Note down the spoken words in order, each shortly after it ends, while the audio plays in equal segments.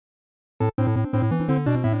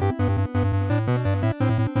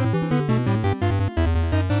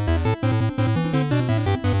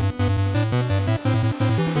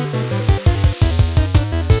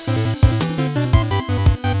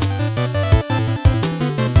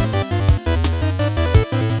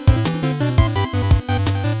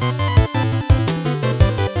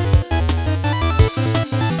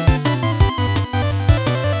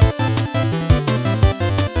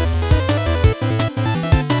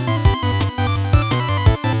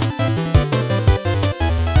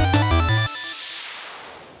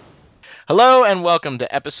Hello and welcome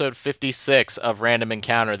to episode 56 of Random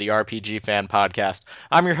Encounter, the RPG fan podcast.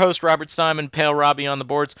 I'm your host, Robert Simon, Pale Robbie on the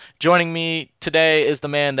boards. Joining me today is the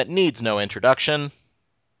man that needs no introduction.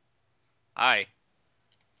 Hi.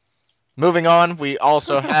 Moving on, we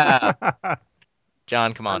also have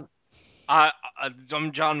John, come on. I'm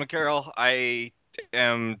I'm John McCarroll. I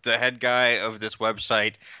am the head guy of this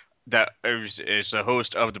website that is the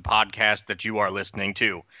host of the podcast that you are listening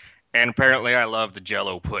to. And apparently I love the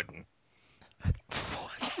Jello pudding.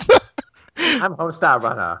 I'm Homestar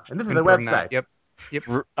Runner, and this is the Confirm that. website.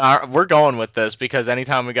 Yep. We're going with this because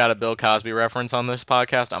anytime we got a Bill Cosby reference on this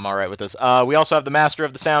podcast, I'm all right with this. We also have the master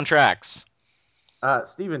of the soundtracks.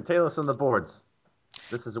 Stephen Taylor's on the boards.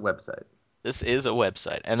 This is a website. This is a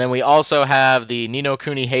website. And then we also have the Nino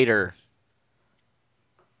Kuni hater.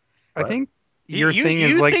 I What? think You- your you- thing you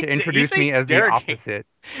is like think to that- you introduce think me as the Derek- opposite.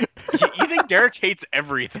 You think Derek hates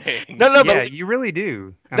everything? No, Yeah, but you really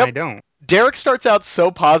do, and Nope. I don't. Derek starts out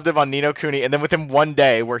so positive on Nino Kuni, and then within one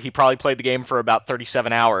day, where he probably played the game for about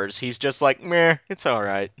 37 hours, he's just like, meh, it's all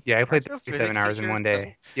right. Yeah, I played Aren't you a 37 physics hours in teacher? one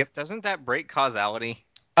day. Yep. Doesn't that break causality?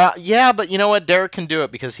 Yeah, but you know what? Derek can do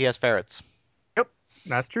it because he has ferrets.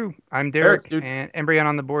 That's true. I'm Ferrets, Derek, dude. and Embryon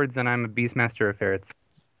on the boards, and I'm a Beastmaster of ferrets.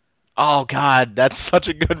 Oh, God, that's such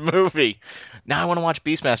a good movie. Now I want to watch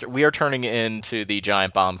Beastmaster. We are turning into the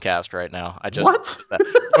Giant Bomb cast right now. I just What?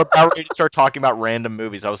 We're about ready to start talking about random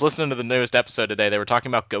movies. I was listening to the newest episode today. They were talking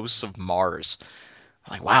about Ghosts of Mars. I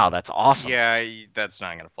was like, wow, that's awesome. Yeah, that's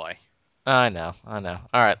not gonna fly. I know. All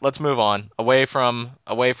right, let's move on away from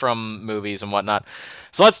movies and whatnot.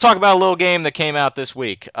 So let's talk about a little game that came out this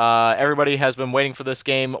week. Everybody has been waiting for this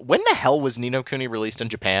game. When the hell was Ni no Kuni released in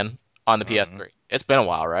Japan on the PS3? It's been a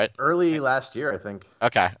while, right? Early last year, I think.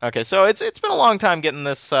 Okay. So it's been a long time getting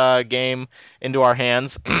this game into our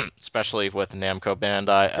hands, especially with Namco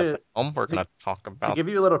Bandai at To- home. We're to- gonna talk To about. give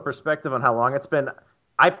you a little perspective on how long it's been,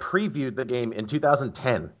 I previewed the game in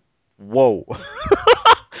 2010. Whoa.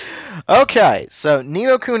 Okay, so Ni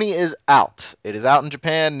no Kuni is out. It is out in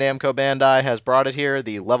Japan. Namco Bandai has brought it here.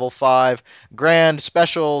 The Level 5 grand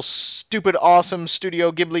special stupid awesome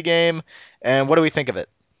Studio Ghibli game. And what do we think of it?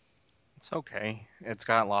 It's okay. It's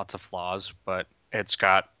got lots of flaws, but it's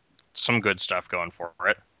got some good stuff going for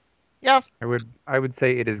it. I would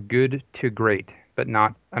say it is good to great, but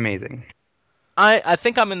not amazing. I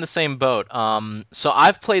think I'm in the same boat. So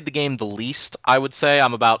I've played the game the least, I would say.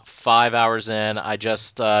 I'm about 5 hours in. I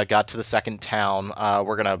just got to the second town.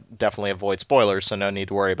 We're going to definitely avoid spoilers, so no need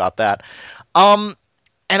to worry about that. And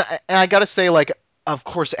I got to say, like, of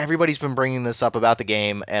course, everybody's been bringing this up about the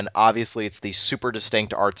game, and obviously it's the super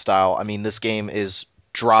distinct art style. I mean, this game is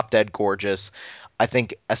drop dead gorgeous. I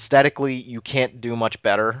think aesthetically, you can't do much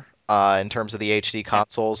better in terms of the HD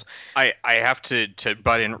consoles. I have to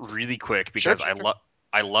butt in really quick because Sure.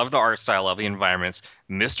 I love the art style, love the environments.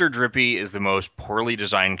 Mr. Drippy is the most poorly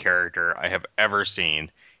designed character I have ever seen.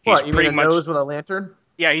 He's What, you mean pretty a much nose with a lantern?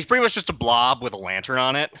 yeah, he's pretty much just a blob with a lantern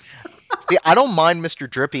on it. See, I don't mind Mr.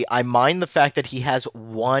 Drippy. I mind the fact that he has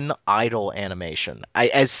one idle animation.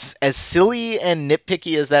 As silly and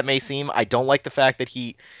nitpicky as that may seem, I don't like the fact that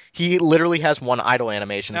he literally has one idle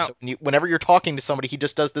animation. No. So whenever you're talking to somebody, he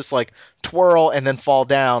just does this like twirl and then fall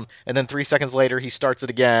down, and then 3 seconds later he starts it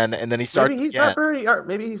again, and then he starts Maybe it he's again. not very. Or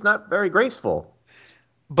maybe he's not very graceful.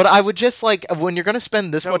 But I would just like when you're gonna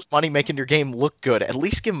spend this No. much money making your game look good, at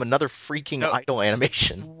least give him another freaking No. idle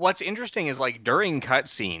animation. What's interesting is like during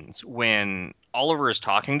cutscenes when Oliver is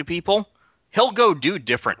talking to people, he'll go do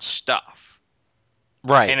different stuff,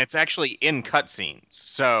 Right. and it's actually in cutscenes.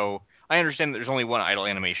 So I understand that there's only one idle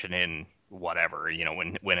animation in whatever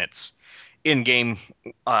when it's in game,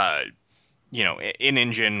 in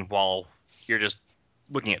engine while you're just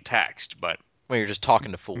looking at text, but. When you're just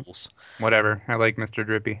talking to fools. Whatever. I like Mr.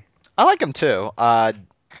 Drippy. I like him too.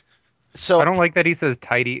 So I don't like that he says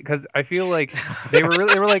tidy because I feel like they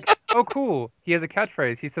were like, oh cool, he has a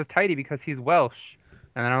catchphrase. He says tidy because he's Welsh,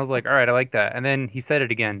 and then I was like, all right, I like that. And then he said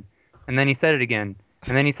it again, and then he said it again,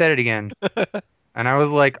 and then he said it again, and I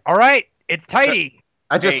was like, all right, it's tidy.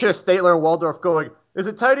 I just Hey. hear Statler and Waldorf going, "Is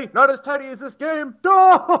it tidy? Not as tidy as this game."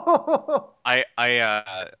 No.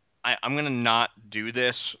 I'm gonna not do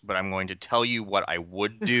this, but I'm going to tell you what I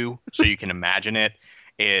would do so you can imagine it.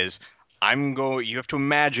 You have to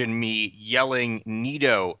imagine me yelling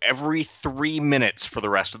Nito every 3 minutes for the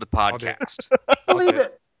rest of the I'll do it. podcast. Believe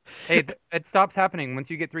it. Hey, it stops happening once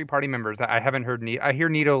you get 3 party members. I haven't heard Nito. I hear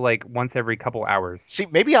Nito like once every couple hours. see,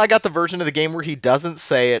 maybe I got the version of the game where he doesn't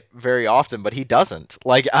say it very often, but he doesn't.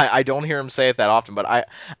 Like I don't hear him say it that often, but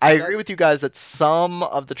I agree with you guys that some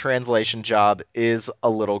of the translation job is a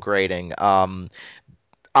little grating.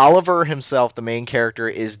 Oliver himself, the main character,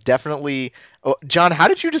 is definitely. Oh, John, how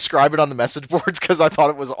did you describe it on the message boards? Because I thought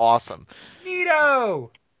it was awesome.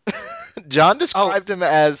 Nito. John Oh, described him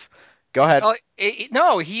as. Go ahead.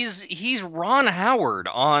 no, he's Ron Howard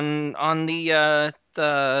on the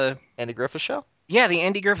Andy Griffith Show. yeah, the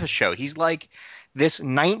Andy Griffith Show. He's like this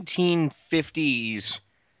 1950s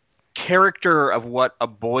character of what a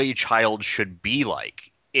boy child should be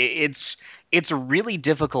like. It's really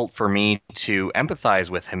difficult for me to empathize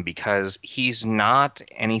with him because he's not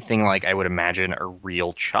anything like I would imagine a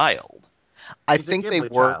real child. I He's a think they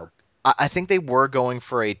Ghibli were. child. I think they were going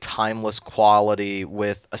for a timeless quality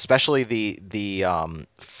with, especially the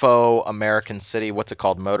faux American city. What's it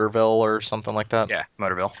called, Motorville or something like that? Yeah,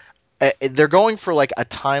 Motorville. They're going for like a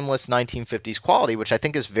timeless 1950s quality, which I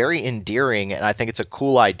think is very endearing, and I think it's a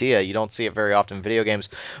cool idea. You don't see it very often in video games,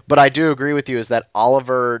 but I do agree with you is that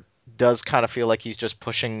Oliver does kind of feel like he's just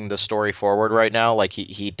pushing the story forward right now. Like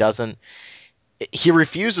he doesn't he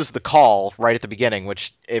refuses the call right at the beginning,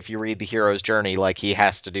 which if you read the hero's journey, like he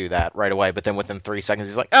has to do that right away. But then within 3 seconds,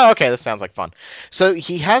 he's like, "Oh, okay, this sounds like fun." So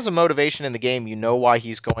he has a motivation in the game. You know why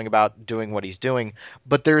he's going about doing what he's doing,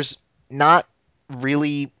 but there's not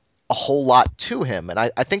really a whole lot to him, and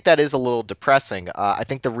I think that is a little depressing. I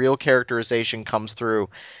think the real characterization comes through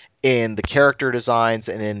in the character designs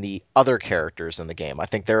and in the other characters in the game. I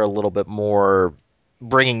think they're a little bit more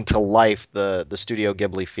bringing to life the Studio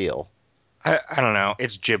Ghibli feel. I don't know.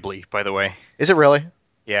 It's Ghibli, by the way. Is it really?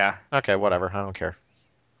 Yeah, Okay, whatever. I don't care.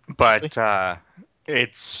 but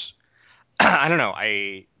it's I don't know.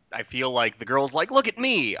 I feel like the girl's like, look at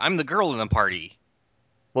me. I'm the girl in the party.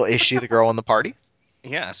 Well, is she the girl in the party?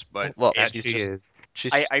 Yes, but Well, it's- she's She just is.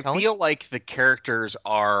 she's I, just I telling feel like the characters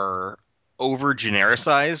are over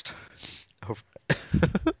genericized.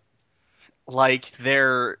 Like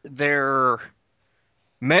they're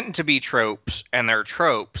meant to be tropes, and they're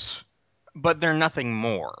tropes, but they're nothing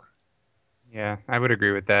more. Yeah, I would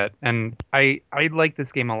agree with that. And I like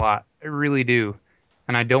this game a lot. I really do.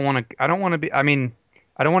 And I don't want to be I mean,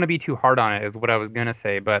 I don't want to be too hard on it is what I was going to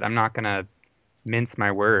say, but I'm not going to mince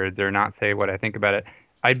my words or not say what I think about it.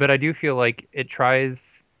 But I do feel like it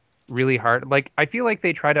tries really hard. Like I feel like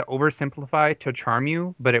they try to oversimplify to charm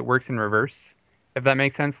you, but it works in reverse. If that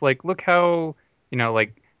makes sense. Like look how,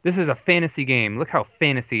 like this is a fantasy game. Look how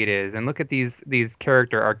fantasy it is and look at these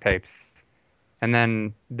character archetypes. And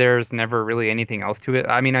then there's never really anything else to it.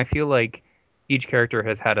 I mean, I feel like each character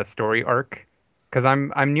has had a story arc because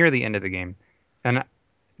I'm near the end of the game, and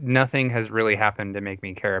nothing has really happened to make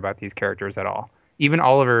me care about these characters at all. Even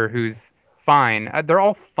Oliver, who's fine, they're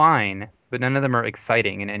all fine, but none of them are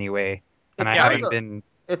exciting in any way, and I It sounds haven't a- been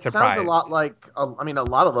It sounds surprised. a lot like, a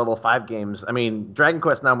lot of level 5 games. I mean, Dragon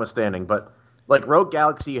Quest notwithstanding, but like Rogue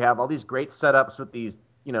Galaxy, you have all these great setups with these,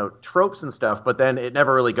 tropes and stuff, but then it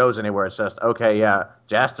never really goes anywhere. It's just, okay, yeah,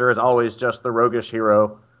 Jaster is always just the roguish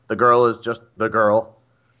hero. The girl is just the girl.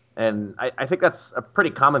 And I think that's a pretty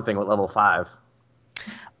common thing with level 5.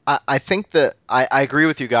 I think that I agree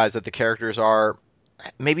with you guys that the characters are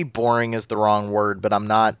maybe boring is the wrong word, but I'm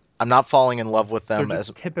not falling in love with They're them just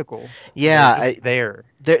as typical. yeah. They're just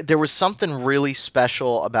there. There was something really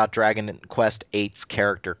special about Dragon Quest VIII's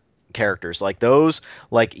characters like those,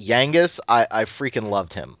 like Yangus. I freaking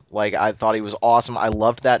loved him. Like I thought he was awesome. I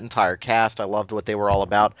loved that entire cast. I loved what they were all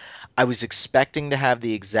about. I was expecting to have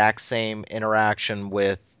the exact same interaction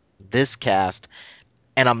with this cast,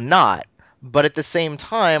 and I'm not. But at the same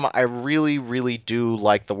time, I really, really do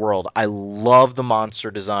like the world. I love the monster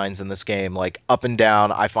designs in this game, like up and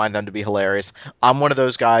down. I find them to be hilarious. I'm one of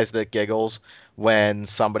those guys that giggles when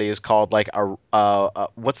somebody is called like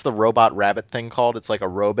what's the robot rabbit thing called? It's like a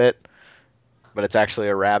robot, but it's actually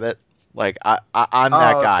a rabbit. Like I'm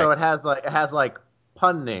that guy. So it has like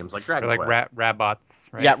pun names like They're Dragon like Quest. rabots,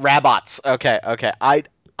 right? Yeah, rabots. Okay, okay.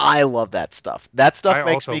 I love that stuff. That stuff I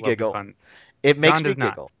makes also me love the giggle. puns. It makes John me does not.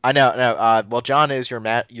 giggle. I know. No. Well, John is your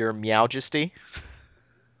Meowjesty.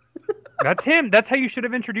 That's him. That's how you should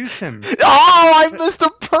have introduced him. Oh, I missed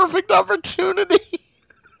a perfect opportunity.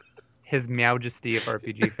 His Meowjesty of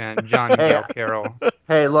RPG fan, John Hey. Miguel Carroll.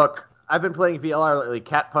 Hey, look, I've been playing VLR lately.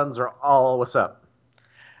 Cat puns are all what's up.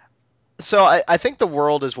 So I think the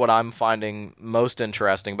world is what I'm finding most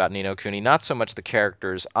interesting about Ni no Kuni, not so much the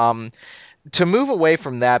characters. To move away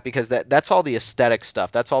from that because that's all the aesthetic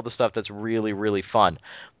stuff. That's all the stuff that's really, really fun.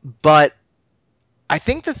 But I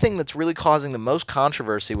think the thing that's really causing the most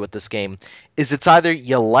controversy with this game is it's either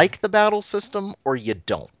you like the battle system or you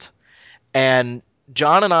don't. And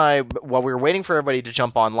John and I, while we were waiting for everybody to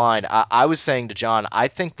jump online, I was saying to John, I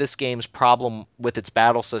think this game's problem with its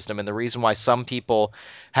battle system, and the reason why some people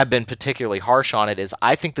have been particularly harsh on it, is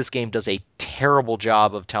I think this game does a terrible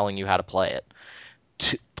job of telling you how to play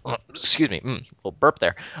it. Excuse me, little burp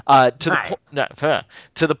there. To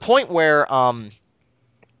the point where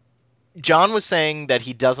John was saying that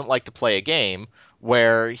he doesn't like to play a game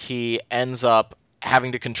where he ends up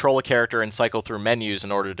having to control a character and cycle through menus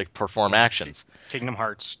in order to perform actions. Kingdom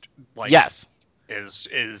Hearts, like, yes,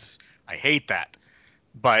 is I hate that.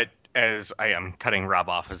 But as I am cutting Rob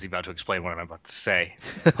off as he's about to explain what I'm about to say,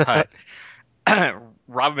 but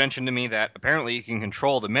Rob mentioned to me that apparently you can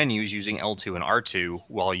control the menus using L2 and R2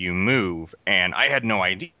 while you move, and I had no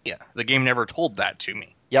idea. The game never told that to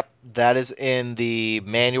me. Yep, that is in the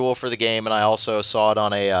manual for the game, and I also saw it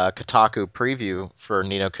on a Kotaku preview for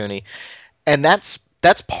Ni no Kuni, and that's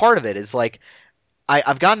part of it. Is like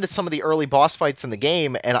I've gotten to some of the early boss fights in the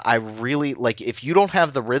game, and I really like, if you don't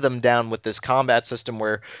have the rhythm down with this combat system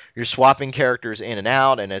where you're swapping characters in and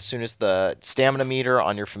out, and as soon as the stamina meter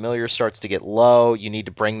on your familiar starts to get low, you need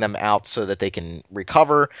to bring them out so that they can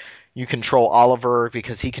recover. You control Oliver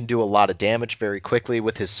because he can do a lot of damage very quickly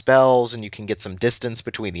with his spells, and you can get some distance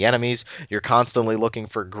between the enemies. You're constantly looking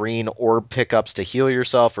for green orb pickups to heal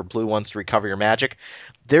yourself or blue ones to recover your magic.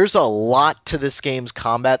 There's a lot to this game's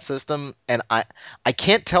combat system, and I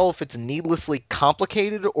can't tell if it's needlessly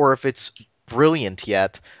complicated or if it's brilliant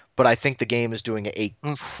yet, but I think the game is doing a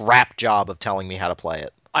crap job of telling me how to play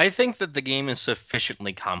it. I think that the game is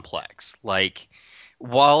sufficiently complex. Like,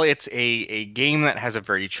 while it's a game that has a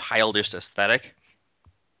very childish aesthetic,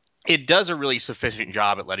 it does a really sufficient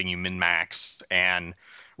job at letting you min-max and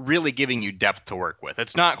really giving you depth to work with.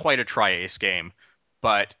 It's not quite a tri-ace game,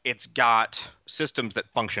 but it's got systems that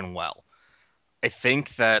function well. I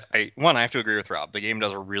think that I have to agree with Rob. The game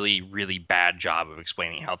does a really, really bad job of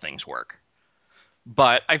explaining how things work.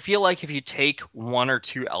 But I feel like if you take one or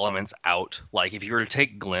two elements out, like if you were to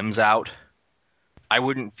take glims out, I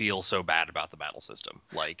wouldn't feel so bad about the battle system.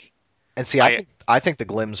 Like, and see, I think the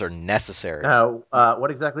glims are necessary. Now,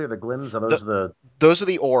 what exactly are the glims? Are those those are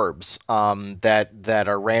the orbs that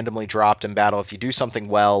are randomly dropped in battle. If you do something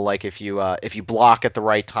well, like if you block at the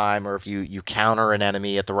right time, or if you counter an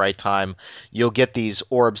enemy at the right time, you'll get these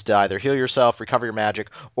orbs to either heal yourself, recover your magic,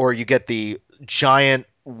 or you get the giant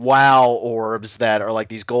wow orbs that are like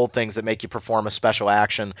these gold things that make you perform a special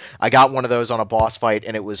action. I got one of those on a boss fight,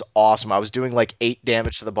 and it was awesome. I was doing like 8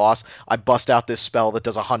 damage to the boss. I bust out this spell that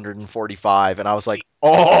does 145, and I was like,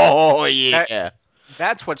 oh yeah.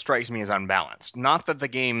 That's what strikes me as unbalanced. Not that the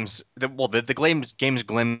game's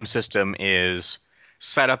glim system is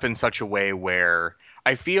set up in such a way where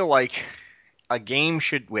I feel like a game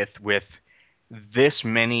should, with this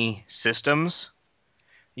many systems,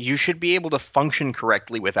 you should be able to function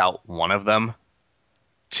correctly without one of them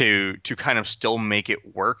to kind of still make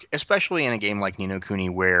it work, especially in a game like Ni no Kuni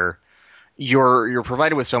where you're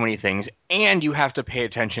provided with so many things and you have to pay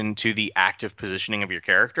attention to the active positioning of your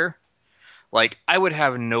character. Like, I would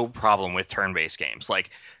have no problem with turn-based games.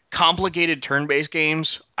 Like, complicated turn-based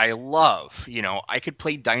games, I love. You know, I could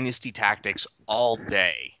play Dynasty Tactics all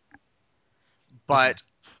day. But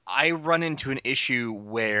I run into an issue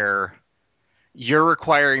where you're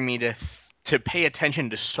requiring me to pay attention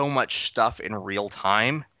to so much stuff in real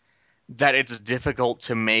time that it's difficult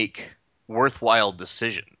to make worthwhile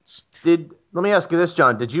decisions. Let me ask you this,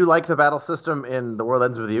 John. Did you like the battle system in The World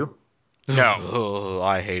Ends With You? No. Oh,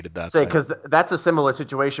 I hated that. Say, because that's a similar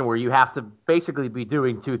situation where you have to basically be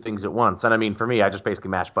doing two things at once. And I mean, for me, I just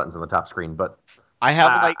basically mashed buttons on the top screen. But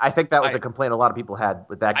I think that was a complaint a lot of people had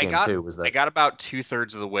with that game too. Was that I got about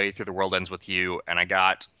 2/3 of the way through The World Ends With You, and I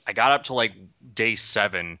got up to like day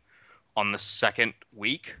 7 on the second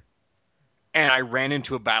week, and I ran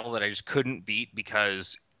into a battle that I just couldn't beat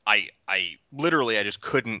because I just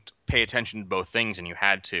couldn't pay attention to both things, and you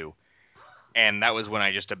had to. And that was when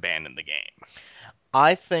I just abandoned the game.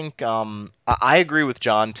 I think I agree with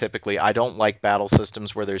John. Typically, I don't like battle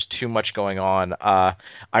systems where there's too much going on. I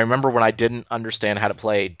remember when I didn't understand how to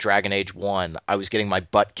play Dragon Age 1, I was getting my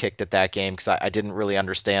butt kicked at that game because I didn't really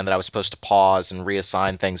understand that I was supposed to pause and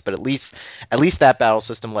reassign things. But at least that battle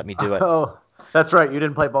system let me do it. Oh, that's right. You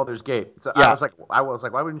didn't play Baldur's Gate. So yeah. I was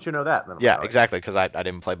like, why wouldn't you know that? And then yeah, exactly, because I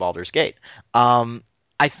didn't play Baldur's Gate.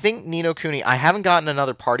 I think Ni no Kuni, I haven't gotten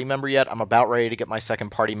another party member yet. I'm about ready to get my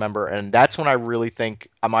second party member, and that's when I really think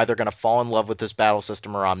I'm either going to fall in love with this battle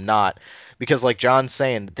system or I'm not. Because like John's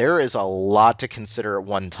saying, there is a lot to consider at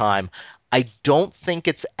one time. I don't think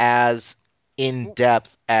it's as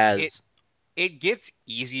in-depth as... It gets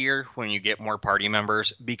easier when you get more party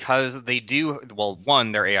members because they do, well,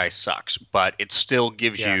 one, their AI sucks, but it still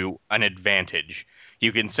gives Yeah. you an advantage.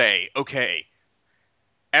 You can say, okay,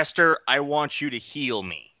 Esther, I want you to heal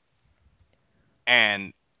me.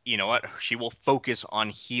 And you know what? She will focus on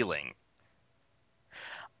healing.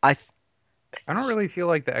 I th- I don't really feel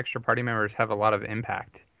like the extra party members have a lot of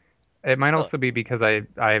impact. It might also be because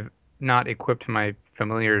I've not equipped my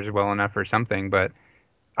familiars well enough or something, but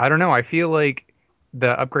I don't know. I feel like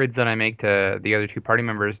the upgrades that I make to the other two party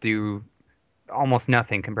members do almost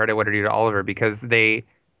nothing compared to what I do to Oliver because they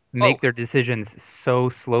Oh, make their decisions so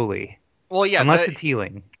slowly, well, yeah, unless it's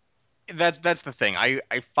healing. that's the thing. I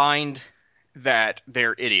find that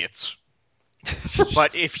they're idiots.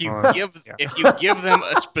 But Yeah. if you give them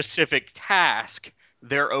a specific task,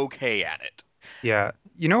 they're okay at it. Yeah.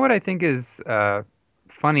 You know what I think is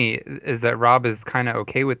funny is that Rob is kind of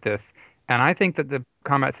okay with this. And I think that the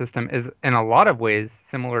combat system is, in a lot of ways,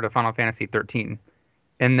 similar to Final Fantasy 13,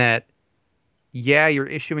 in that, yeah, you're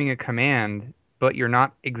issuing a command, but you're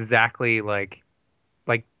not exactly like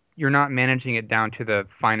you're not managing it down to the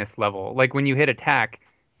finest level. Like when you hit attack,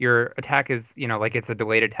 your attack is, like it's a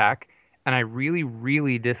delayed attack. And I really,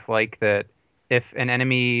 really dislike that if an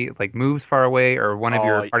enemy like moves far away or one of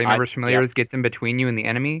your oh, party I members yeah, familiars gets in between you and the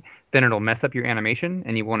enemy, then it'll mess up your animation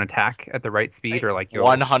and you won't attack at the right speed I, or like you'll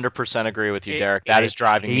 100% agree with you, it, Derek. That I is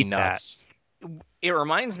driving me hate that. nuts. it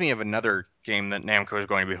reminds me of another game that Namco is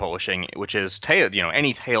going to be publishing, which is Tale,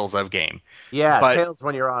 any Tales of game. Yeah, But Tails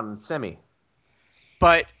when you're on semi.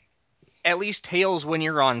 but at least Tales when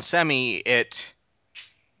you're on semi, it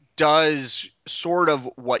does sort of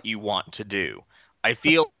what you want to do. I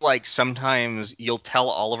feel like sometimes you'll tell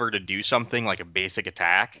Oliver to do something like a basic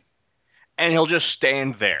attack, and he'll just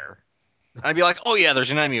stand there. I'd be like, "Oh yeah,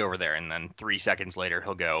 there's an enemy over there," and then 3 seconds later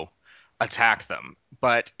he'll go attack them.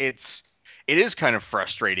 But it is kind of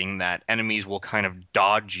frustrating that enemies will kind of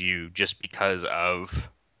dodge you just because of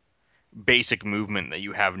basic movement that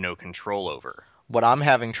you have no control over. What I'm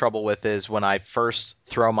having trouble with is when I first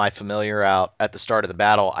throw my familiar out at the start of the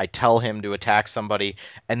battle, I tell him to attack somebody,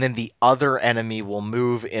 and then the other enemy will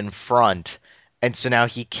move in front. And so now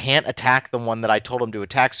he can't attack the one that I told him to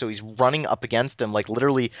attack, so he's running up against him, like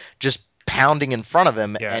literally just pounding in front of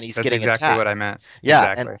him, Yeah, and he's that's getting exactly what I attacked. meant.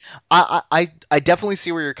 Yeah, and Exactly. I definitely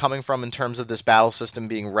see where you're coming from in terms of this battle system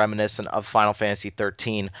being reminiscent of Final Fantasy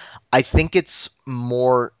 13. I think it's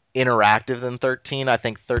more interactive than 13. I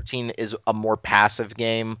think 13 is a more passive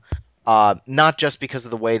game. Not just because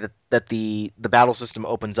of the way that the battle system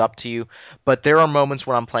opens up to you, but there are moments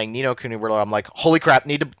when I'm playing Nino Kuni where I'm like, holy crap,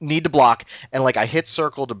 need to block, and like I hit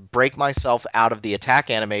circle to break myself out of the attack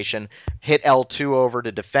animation, hit L2 over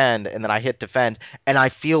to defend, and then I hit defend, and I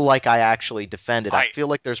feel like I actually defended. I I feel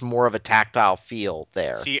like there's more of a tactile feel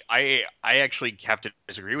there. See, I actually have to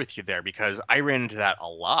disagree with you there because I ran into that a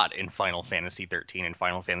lot in Final Fantasy 13 and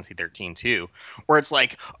Final Fantasy 13 2, where it's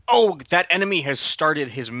like, oh, that enemy has started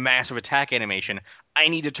his massive attack animation. I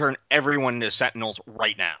need to turn everyone into sentinels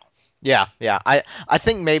right now. Yeah, yeah. I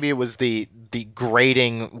think maybe it was the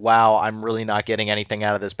grating, wow, I'm really not getting anything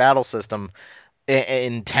out of this battle system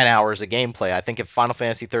in 10 hours of gameplay. I think if Final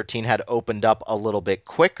Fantasy 13 had opened up a little bit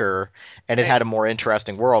quicker and it And, had a more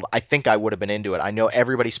interesting world, I think I would have been into it. I know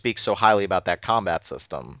everybody speaks so highly about that combat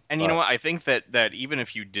system, and you know but what? I think that even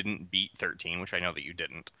if you didn't beat 13, which I know that you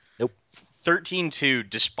didn't, nope. 13 2,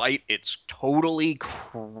 despite its totally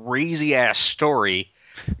crazy ass story,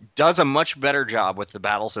 does a much better job with the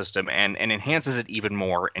battle system and enhances it even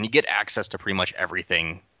more, and you get access to pretty much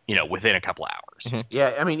everything, within a couple hours. Mhm.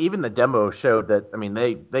 Yeah, I mean, even the demo showed that. I mean,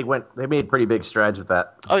 they made pretty big strides with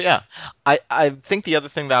that. Oh yeah, I think the other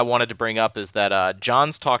thing that I wanted to bring up is that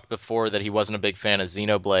John's talked before that he wasn't a big fan of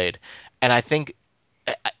Xenoblade, and I think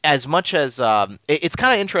as much as it's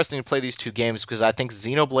kind of interesting to play these two games because I think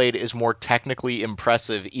Xenoblade is more technically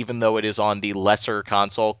impressive, even though it is on the lesser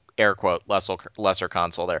console, air quote lesser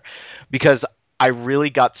console there, because I really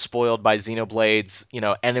got spoiled by Xenoblade's,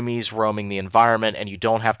 enemies roaming the environment, and you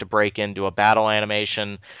don't have to break into a battle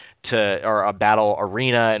animation or a battle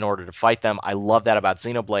arena in order to fight them. I love that about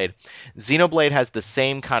Xenoblade. Xenoblade has the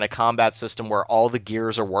same kind of combat system where all the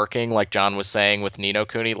gears are working, like John was saying with Ni no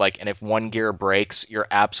Kuni, and if one gear breaks, you're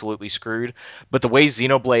absolutely screwed. But the way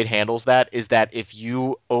Xenoblade handles that is that if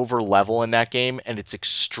you over level in that game and it's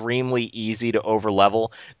extremely easy to over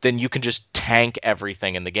level, then you can just tank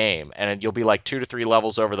everything in the game and you'll be like 2 to 3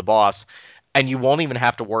 levels over the boss, and you won't even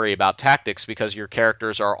have to worry about tactics because your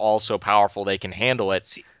characters are all so powerful they can handle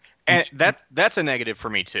it. And that's a negative for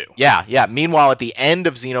me too. Yeah, yeah. Meanwhile, at the end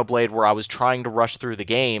of Xenoblade, where I was trying to rush through the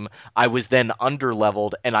game, I was then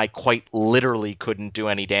under-leveled, and I quite literally couldn't do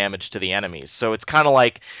any damage to the enemies. So it's kind of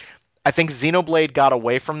like, I think Xenoblade got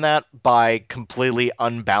away from that by completely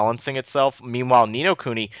unbalancing itself. Meanwhile, Ni no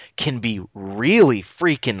Kuni can be really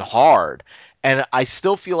freaking hard. And I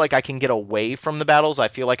still feel like I can get away from the battles. I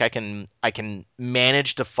feel like I can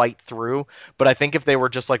manage to fight through, but I think if they were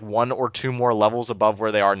just like one or two more levels above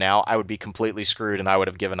where they are now, I would be completely screwed and I would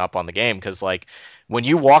have given up on the game because like when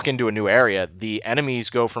you walk into a new area, the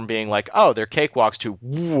enemies go from being like, "Oh, they're cakewalks" to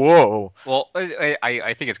 "Whoa." Well,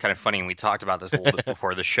 I think it's kind of funny, and we talked about this a little bit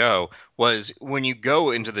before the show, was when you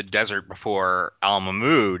go into the desert before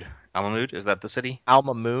Al-Mahmoud. Al-Mahmoud, is that the city?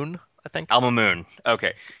 Alma Moon, I think. Al-Mamoon.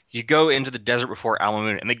 Okay. You go into the desert before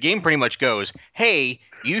Al-Mamoon, and the game pretty much goes, hey,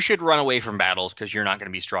 you should run away from battles because you're not going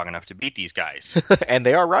to be strong enough to beat these guys. And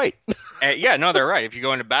they are right. Yeah, no, they're right. If you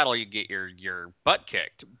go into battle, you get your butt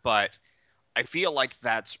kicked. But I feel like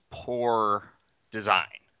that's poor design.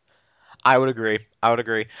 I would agree.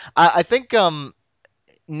 I think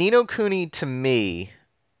Ni no Kuni to me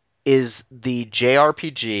is the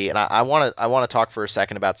JRPG, and I want to talk for a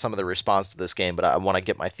second about some of the response to this game, but I want to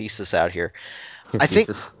get my thesis out here. I think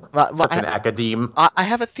Such an academe. I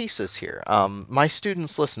have a thesis here. My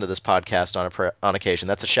students listen to this podcast on occasion.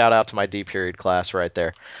 That's a shout out to my D period class right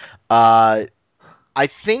there. I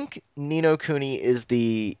think Ni no Kuni is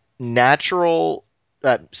the natural.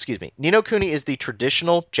 Excuse me. Ni no Kuni is the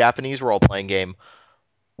traditional Japanese role playing game,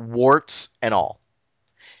 warts and all.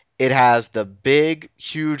 It has the big,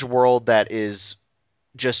 huge world that is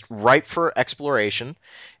just ripe for exploration.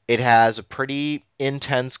 It has a pretty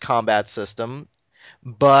intense combat system,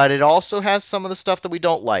 but it also has some of the stuff that we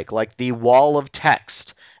don't like the wall of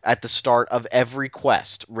text at the start of every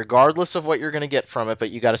quest, regardless of what you're going to get from it,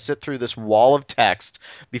 but you got to sit through this wall of text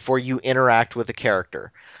before you interact with a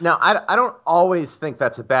character. Now, I don't always think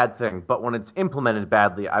that's a bad thing, but when it's implemented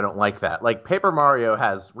badly, I don't like that. Like Paper Mario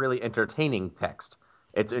has really entertaining text.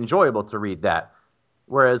 It's enjoyable to read that.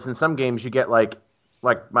 Whereas in some games you get like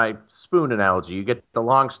my spoon analogy, you get the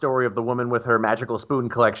long story of the woman with her magical spoon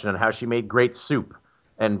collection and how she made great soup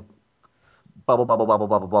and bubble bubble bubble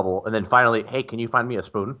bubble bubble and then finally, hey, can you find me a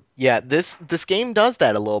spoon? Yeah, this game does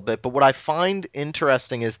that a little bit, but what I find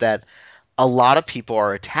interesting is that a lot of people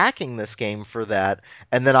are attacking this game for that,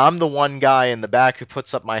 and then I'm the one guy in the back who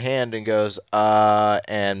puts up my hand and goes,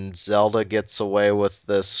 and Zelda gets away with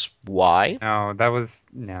this. Why? No,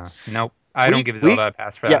 nope. I don't give Zelda a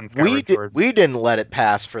pass for that in Skyward Sword. We didn't let it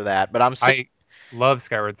pass for that, but I love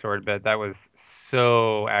Skyward Sword, but that was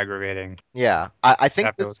so aggravating. Yeah, I think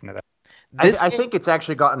After listening to that. I think it's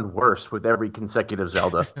actually gotten worse with every consecutive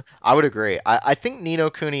Zelda. I would agree. I think Ni no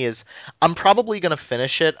Kuni is. I'm probably going to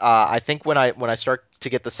finish it. I think when I start to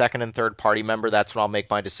get the second and third party member, that's when I'll make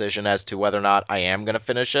my decision as to whether or not I am going to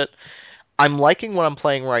finish it. I'm liking what I'm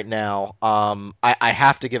playing right now. I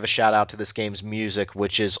have to give a shout out to this game's music,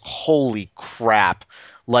 which is holy crap.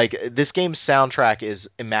 Like this game's soundtrack is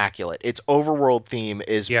immaculate. Its overworld theme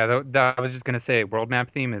is I was just gonna say world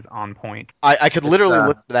map theme is on point. I could literally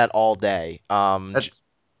listen to that all day. That's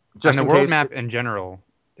and the world map in general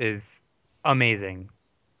is amazing.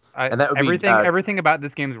 And that would everything about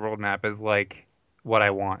this game's world map is like what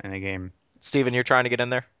I want in a game. Steven, you're trying to get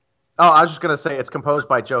in there? Oh, I was just going to say it's composed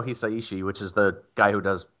by Joe Hisaishi, which is the guy who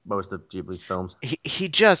does most of Ghibli's films. He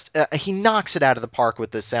just he knocks it out of the park with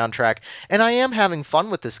this soundtrack, and I am having fun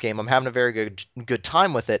with this game. I'm having a very good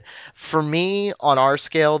time with it. For me, on our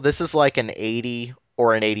scale, this is like an 80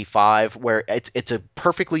 or an 85, where it's a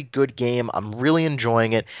perfectly good game. I'm really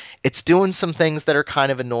enjoying it. It's doing some things that are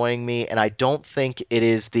kind of annoying me, and I don't think it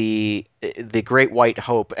is the great white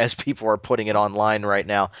hope as people are putting it online right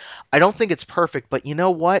now. I don't think it's perfect, but you know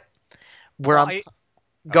what? Go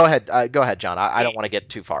ahead, John. I don't want to get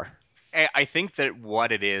too far. I think that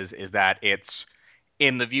what it is that it's,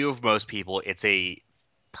 in the view of most people, it's a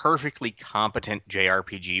perfectly competent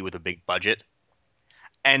JRPG with a big budget.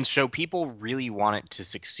 And so people really want it to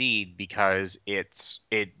succeed because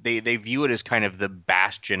they view it as kind of the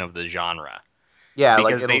bastion of the genre. Yeah,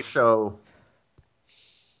 because like it'll show.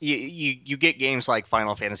 You get games like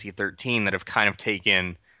Final Fantasy 13 that have kind of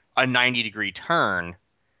taken a 90-degree turn.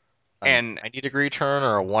 And 90-degree turn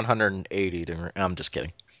or a 180 degree? I'm just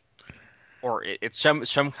kidding. Or it's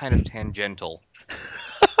some kind of tangential.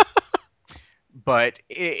 But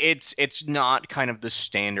it's not kind of the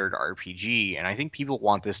standard RPG, and I think people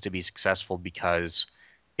want this to be successful because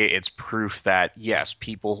it's proof that yes,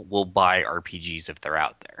 people will buy RPGs if they're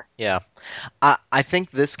out there. Yeah, I think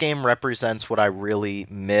this game represents what I really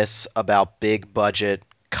miss about big budget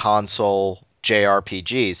console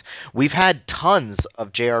JRPGs. We've had tons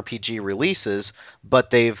of JRPG releases, but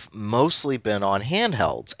they've mostly been on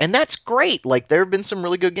handhelds. And that's great. Like, there have been some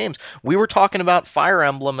really good games. We were talking about Fire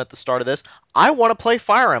Emblem at the start of this. I want to play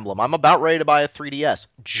Fire Emblem. I'm about ready to buy a 3DS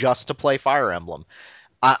just to play Fire Emblem.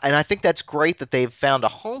 And I think that's great that they've found a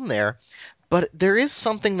home there. But there is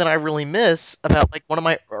something that I really miss about, like, one of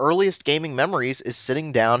my earliest gaming memories is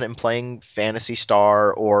sitting down and playing Phantasy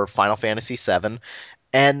Star or Final Fantasy VII,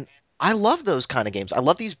 and I love those kind of games. I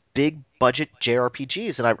love these big budget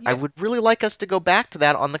JRPGs, and I Yeah. would really like us to go back to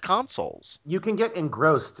that on the consoles. You can get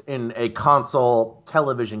engrossed in a console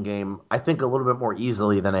television game, I think, a little bit more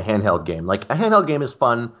easily than a handheld game. Like, a handheld game is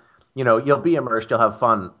fun, you'll be immersed, you'll have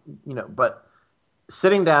fun, but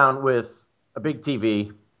sitting down with a big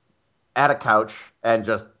TV at a couch and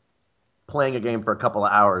just playing a game for a couple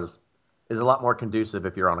of hours is a lot more conducive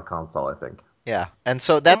if you're on a console, I think. Yeah, and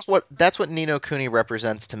so that's what Ni no Kuni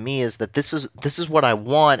represents to me, is that this is what I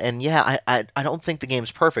want. And yeah, I don't think the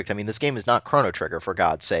game's perfect. I mean, this game is not Chrono Trigger, for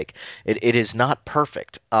God's sake. It is not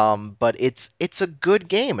perfect. But it's a good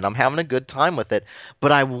game, and I'm having a good time with it.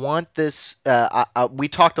 But I want this. We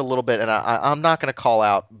talked a little bit, and I'm not going to call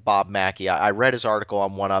out Bob Mackey. I read his article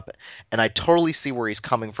on One Up, and I totally see where he's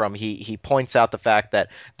coming from. He points out the fact that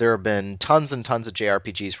there have been tons and tons of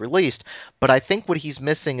JRPGs released, but I think what he's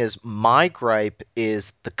missing is my gripe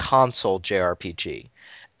is the console JRPG.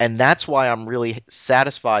 And that's why I'm really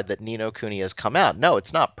satisfied that Ni no Kuni has come out. No,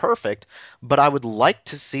 it's not perfect, but I would like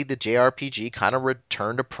to see the JRPG kind of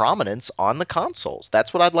return to prominence on the consoles.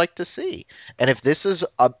 That's what I'd like to see. And if this is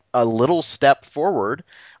a little step forward,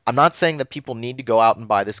 I'm not saying that people need to go out and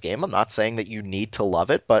buy this game. I'm not saying that you need to love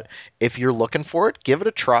it, but if you're looking for it, give it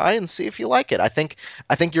a try and see if you like it. I think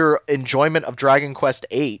your enjoyment of Dragon Quest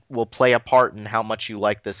VIII will play a part in how much you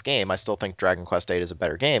like this game. I still think Dragon Quest VIII is a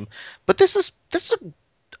better game, but this is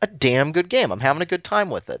a damn good game. I'm having a good time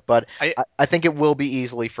with it, but I, I think it will be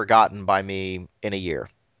easily forgotten by me in a year.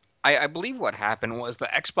 I believe what happened was the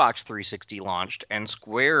Xbox 360 launched and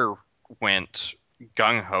Square went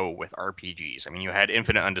gung ho with RPGs. I mean, you had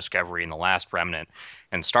Infinite Undiscovery and The Last Remnant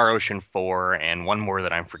and Star Ocean 4 and one more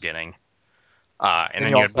that I'm forgetting. And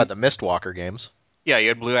then you you also had the Mistwalker games. yeah, you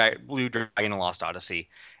had Blue Dragon and Lost Odyssey.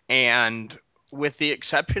 And with the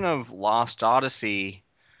exception of Lost Odyssey,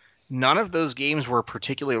 none of those games were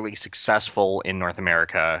particularly successful in North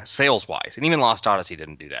America sales wise. And even Lost Odyssey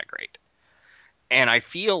didn't do that great. And I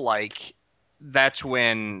feel like that's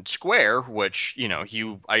when Square, which,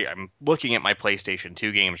 I'm looking at my PlayStation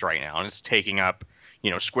 2 games right now, and it's taking up,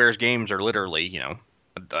 Square's games are literally,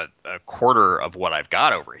 a quarter of what I've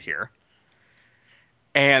got over here.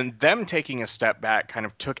 And them taking a step back kind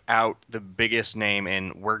of took out the biggest name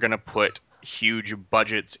in we're going to put huge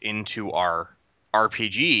budgets into our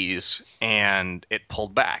RPGs, and it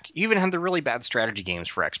pulled back. You even had the really bad strategy games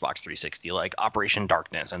for Xbox 360, like Operation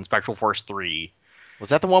Darkness and Spectral Force 3. Was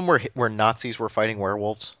that the one where Nazis were fighting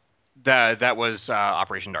werewolves? That was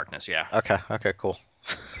Operation Darkness, yeah. Okay, cool.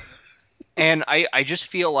 And I just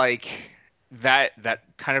feel like that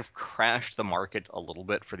kind of crashed the market a little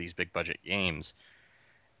bit for these big budget games.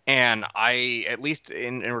 And at least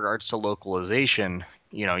in regards to localization,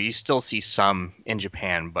 you still see some in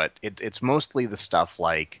Japan, but it's mostly the stuff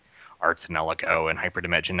like Ars Tenelico and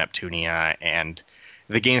Hyperdimension Neptunia and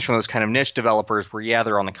the games from those kind of niche developers where, yeah,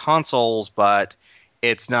 they're on the consoles, but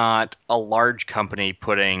it's not a large company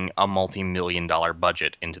putting a multi-million-dollar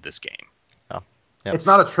budget into this game. Oh, yeah. It's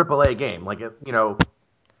not a AAA game. Like,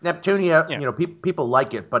 Neptunia, Yeah. People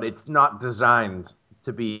like it, but it's not designed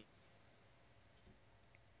to be.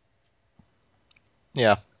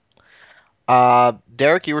 Yeah.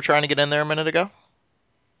 Derek, you were trying to get in there a minute ago?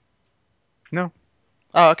 No.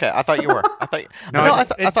 Oh, okay. I thought you were. I thought. No, I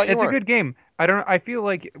thought you it's were. a good game. I feel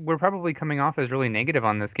like we're probably coming off as really negative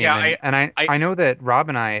on this game. Yeah, I know that Rob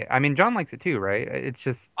and I mean, John likes it too, right? It's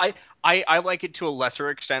just, I like it to a lesser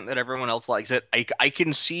extent that everyone else likes it. I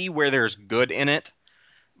can see where there's good in it,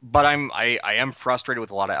 but I am frustrated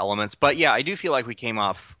with a lot of elements. But yeah, I do feel like we came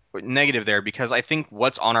off negative there because I think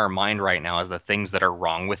what's on our mind right now is the things that are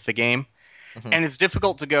wrong with the game. Mhm. And it's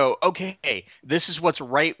difficult to go, okay, this is what's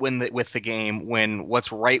right with the game when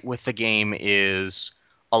what's right with the game is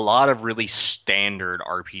a lot of really standard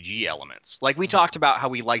RPG elements. Like we talked about how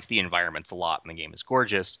we liked the environments a lot and the game is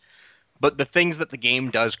gorgeous, but the things that the game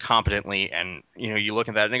does competently and you look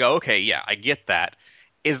at that and you go, okay, yeah, I get that,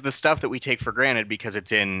 is the stuff that we take for granted because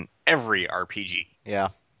it's in every RPG. Yeah,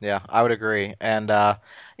 I would agree. And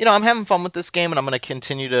I'm having fun with this game, and I'm going to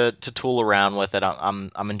continue to tool around with it.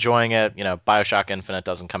 I'm enjoying it. BioShock Infinite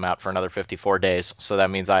doesn't come out for another 54 days, so that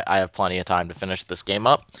means I have plenty of time to finish this game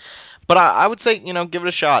up. But I would say, give it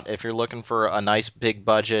a shot if you're looking for a nice big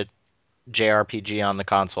budget JRPG on the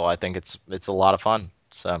console. I think it's a lot of fun.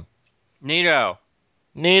 So Neato.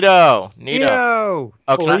 neato. Neo!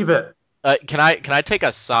 Oh, Believe it. can I take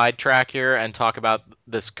a sidetrack here and talk about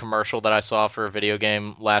this commercial that I saw for a video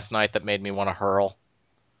game last night that made me want to hurl?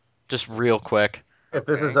 Just real quick. If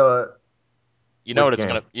this is a You know Which what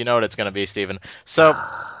it's game? gonna be, Steven. So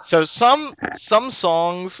some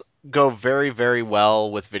songs go very, very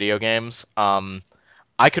well with video games.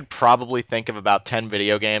 I could probably think of about 10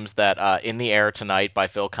 video games that "In the Air Tonight" by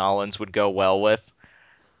Phil Collins would go well with.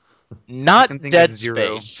 Not can think Dead of zero.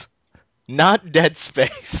 Space. Not Dead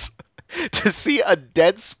Space. To see a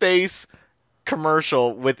Dead Space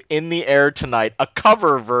commercial with "In the Air Tonight," a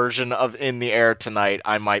cover version of "In the Air Tonight,"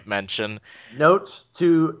 I might mention. note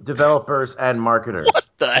to developers and marketers. What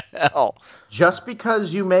the hell? Just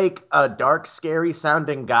because you make a dark, scary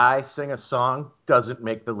sounding guy sing a song doesn't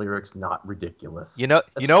make the lyrics not ridiculous. You know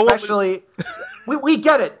what? Especially, we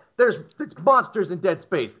get it. There's monsters in Dead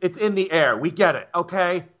Space. It's in the air. We get it.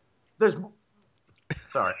 Okay.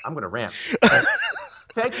 Sorry, I'm gonna rant.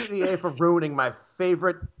 Thank you, EA, for ruining my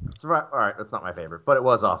favorite. All right, that's not my favorite, but it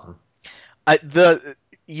was awesome.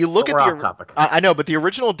 You look But at we're the off topic. I know, but the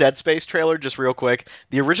original Dead Space trailer, just real quick,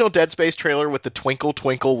 the original Dead Space trailer with the Twinkle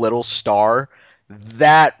Twinkle Little Star,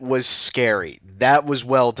 that was scary. That was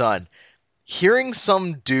well done. Hearing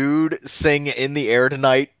some dude sing "In the Air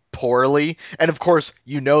Tonight" poorly, and of course,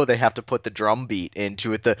 they have to put the drum beat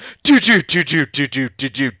into it, the do do do do do do do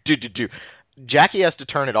do do do do. Jackie has to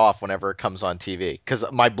turn it off whenever it comes on TV because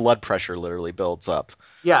my blood pressure literally builds up.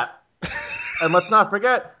 Yeah. And let's not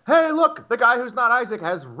forget, hey, look, the guy who's not Isaac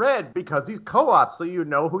has red because he's co-op, so you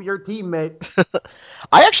know who your teammate.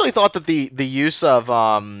 I actually thought that the use of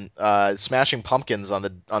Smashing Pumpkins on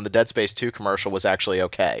the Dead Space 2 commercial was actually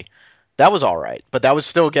okay. That was all right, but that was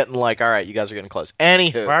still getting like, all right, you guys are getting close.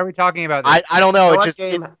 Anywho, Why are we talking about this? I don't know. You know It what just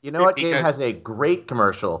game? You know what game because- has a great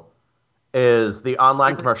commercial? Is the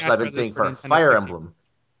online Super commercials Smash I've been Brothers seeing for for Nintendo Fire 60. Emblem.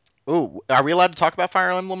 ooh, are we allowed to talk about Fire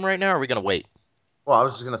Emblem right now? Or are we gonna wait? Well, I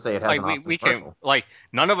was just gonna say it has an awesome we commercial. can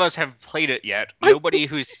none of us have played it yet. I Nobody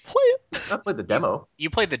who's Play it. I played the demo. you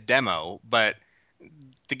played the demo, but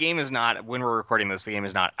the game is not. When we're recording this, the game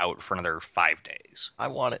is not out for another 5 days. I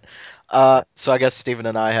want it. So I guess Steven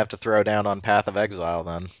and I have to throw down on Path of Exile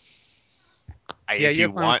then. Yeah, If you you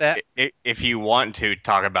have fun with want, that. if you want to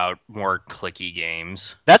talk about more clicky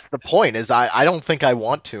games, That's the point. Is I don't think I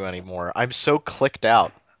want to anymore. I'm so clicked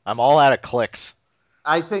out. I'm all out of clicks.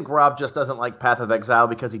 I think Rob just doesn't like Path of Exile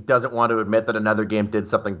because he doesn't want to admit that another game did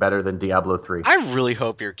something better than Diablo 3. I really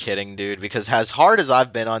hope you're kidding, dude, because as hard as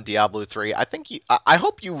I've been on Diablo 3, I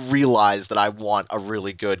hope you realize that I want a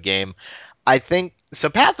really good game. I think so.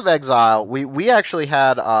 Path of Exile, we actually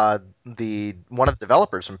had one of the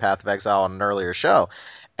developers from Path of Exile on an earlier show,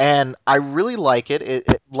 and I really like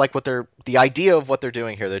it. Like the idea of what they're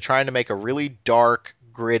doing here. They're trying to make a really dark,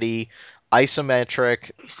 gritty,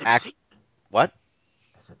 isometric They act. succeeded. What?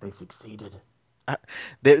 I said they succeeded.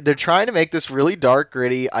 They're trying to make this really dark,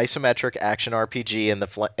 gritty, isometric action RPG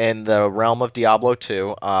in the realm of Diablo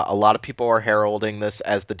 2. A lot of people are heralding this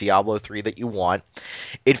as the Diablo 3 that you want.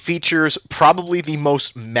 It features probably the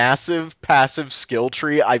most massive passive skill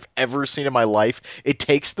tree I've ever seen in my life. It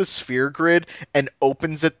takes the sphere grid and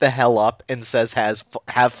opens it the hell up and says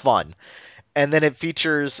have fun. And then it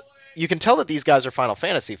features. You can tell that these guys are Final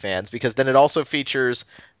Fantasy fans because then it also features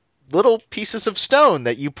little pieces of stone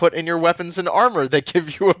that you put in your weapons and armor that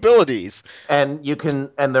give you abilities. And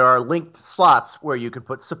there are linked slots where you can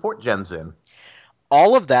put support gems in.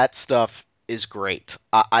 All of that stuff is great.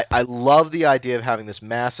 I love the idea of having this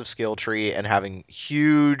massive skill tree and having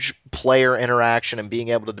huge player interaction and being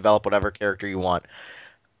able to develop whatever character you want.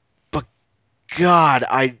 But God,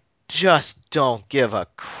 I just don't give a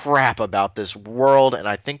crap about this world, and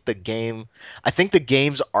I think the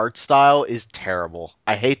game's art style is terrible.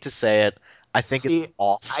 I hate to say it. I think See, it's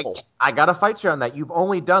awful. I gotta fight you on that. You've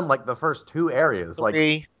only done like the first 2 areas. Like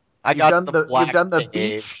Three, I you've got done to the black you've done the cave,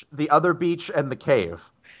 beach, the other beach, and the cave.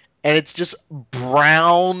 and it's just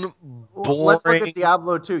brown, boring. Let's look at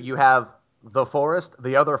Diablo 2. You have the forest,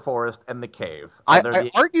 the other forest, and the cave. And they're I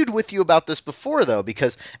argued with you about this before, though,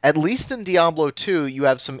 because at least in Diablo 2, you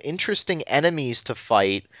have some interesting enemies to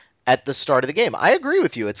fight at the start of the game. I agree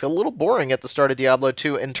with you. It's a little boring at the start of Diablo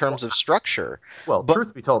 2 in terms of structure. well, but-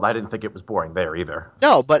 truth be told, I didn't think it was boring there either.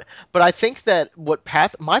 No, but I think that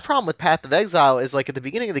my problem with Path of Exile is like at the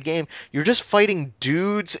beginning of the game, you're just fighting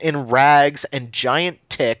dudes in rags and giant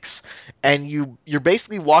ticks, and you're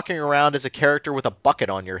basically walking around as a character with a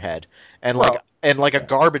bucket on your head and Well, like a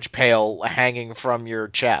garbage pail hanging from your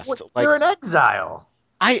chest. You're in exile.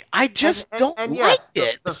 I just don't and like yes,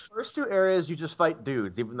 it. the first two areas you just fight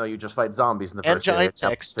dudes, even though you just fight zombies in the And first area. giant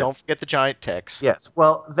ticks. Don't forget the giant ticks. Yes.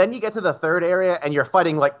 Well, then you get to the third area and you're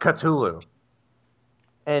fighting like Cthulhu.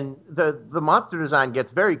 And the monster design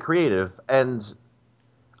gets very creative, and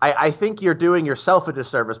I think you're doing yourself a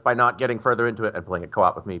disservice by not getting further into it and playing it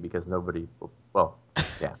co-op with me because nobody. Well,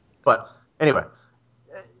 yeah. But anyway,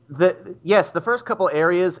 the first couple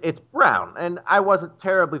areas it's brown, and I wasn't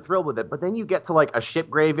terribly thrilled with it. But then you get to like a ship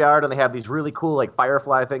graveyard, and they have these really cool like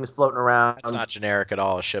firefly things floating around. That's not generic at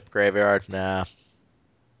all. A ship graveyard. Nah.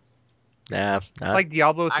 Like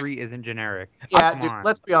Diablo 3 isn't generic. Yeah, Come dude, on.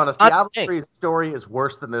 let's be honest. Not Diablo stink. 3's story is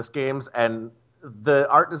worse than this game's, and the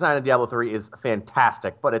art design in Diablo 3 is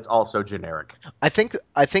fantastic, but it's also generic. I think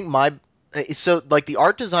my so like the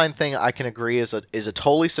art design thing I can agree is a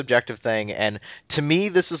totally subjective thing, and to me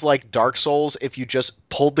this is like Dark Souls if you just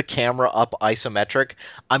pulled the camera up isometric.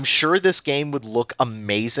 I'm sure this game would look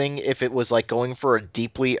amazing if it was like going for a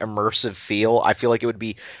deeply immersive feel. I feel like it would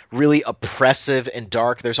be really oppressive and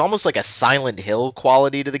dark. There's almost like a Silent Hill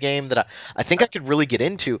quality to the game that I think I could really get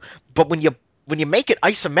into, but when you make it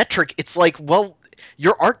isometric, it's like, well,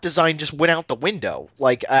 your art design just went out the window.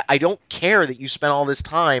 Like, I don't care that you spent all this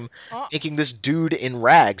time making this dude in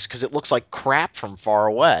rags because it looks like crap from far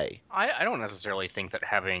away. I don't necessarily think that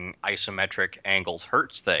having isometric angles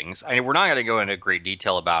hurts things. I mean, we're not going to go into great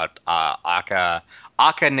detail about Aka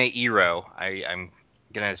Neiro. I'm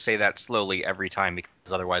going to say that slowly every time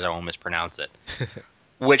because otherwise I won't mispronounce it.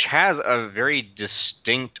 Which has a very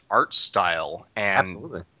distinct art style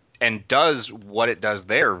Absolutely. and does what it does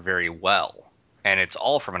there very well. And it's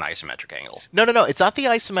all from an isometric angle. No. It's not the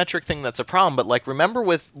isometric thing that's a problem, but like remember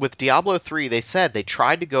with Diablo 3, they said they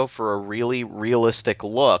tried to go for a really realistic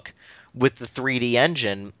look with the 3D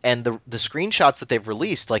engine, and the screenshots that they've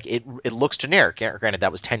released, like it looks generic. Granted,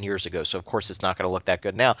 that was 10 years ago, so of course it's not going to look that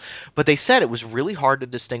good now. But they said it was really hard to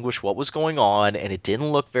distinguish what was going on, and it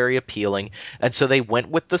didn't look very appealing. And so they went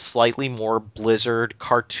with the slightly more Blizzard,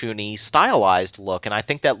 cartoony, stylized look, and I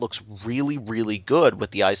think that looks really, really good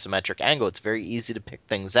with the isometric angle. It's very easy to pick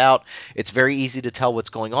things out. It's very easy to tell what's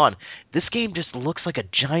going on. This game just looks like a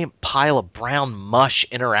giant pile of brown mush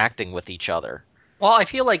interacting with each other. Well, I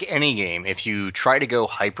feel like any game, if you try to go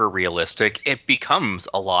hyper realistic, it becomes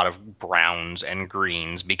a lot of browns and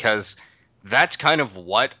greens because that's kind of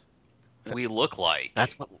what we look like.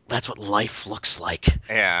 That's what life looks like.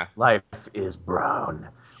 Yeah. Life is brown.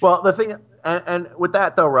 Well, the thing, and with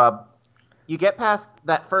that though, Rob, you get past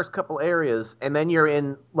that first couple areas, and then you're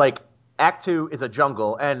in like Act 2 is a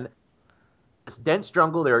jungle, and this dense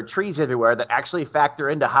jungle. There are trees everywhere that actually factor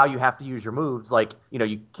into how you have to use your moves. Like,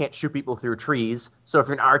 you can't shoot people through trees. So if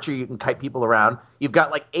you're an archer, you can kite people around. You've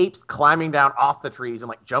got like apes climbing down off the trees and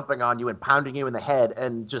like jumping on you and pounding you in the head,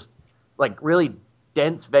 and just like really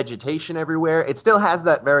dense vegetation everywhere. It still has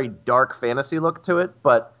that very dark fantasy look to it,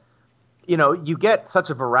 but you get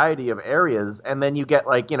such a variety of areas, and then you get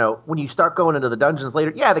like, when you start going into the dungeons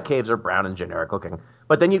later, yeah, the caves are brown and generic looking,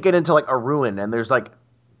 but then you get into like a ruin, and there's like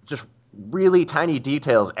just really tiny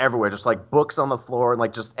details everywhere, just like books on the floor, and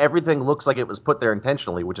like just everything looks like it was put there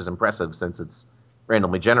intentionally, which is impressive since it's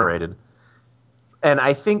randomly generated. And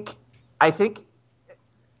I think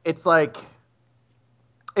it's like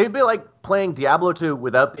it'd be like playing Diablo 2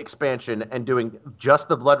 without the expansion and doing just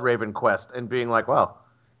the Bloodraven quest and being like, wow,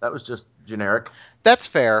 that was just generic. That's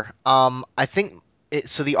fair. I think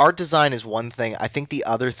so the art design is one thing. I think the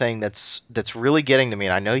other thing that's really getting to me,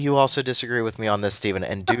 and I know you also disagree with me on this, Steven,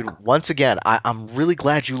 and dude, once again, I'm really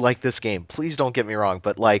glad you like this game. Please don't get me wrong,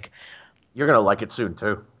 but like, you're gonna like it soon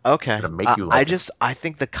too. Okay. It's gonna make you like it. I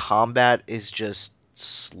think the combat is just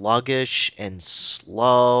sluggish and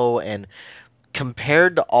slow, and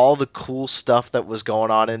compared to all the cool stuff that was going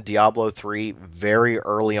on in Diablo 3 very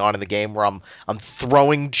early on in the game, where I'm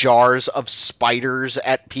throwing jars of spiders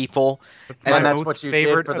at people. That's And my that's most what you did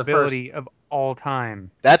favorite for the ability of all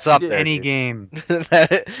time. That's up did there. Any dude. game.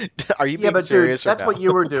 Are you Yeah, being but serious? dude, that's or what no?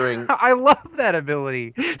 you were doing. I love that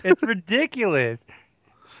ability. It's ridiculous.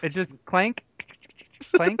 It's just clank,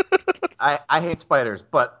 clank. I hate spiders,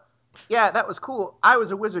 but yeah, that was cool. I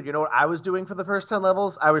was a wizard. You know what I was doing for the first 10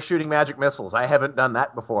 levels? I was shooting magic missiles. I haven't done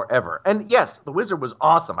that before, ever. And yes, the wizard was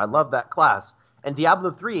awesome. I love that class. And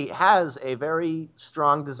Diablo 3 has a very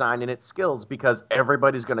strong design in its skills because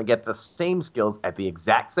everybody's going to get the same skills at the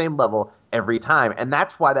exact same level every time. And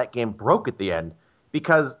that's why that game broke at the end.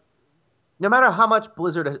 Because no matter how much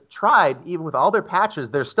Blizzard has tried, even with all their patches,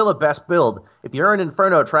 there's still a best build. If you're in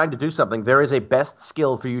Inferno trying to do something, there is a best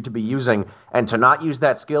skill for you to be using. And to not use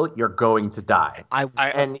that skill, you're going to die.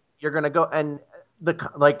 And you're going to go... And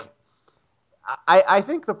I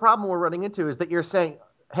think the problem we're running into is that you're saying...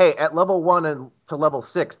 hey, at level 1 and to level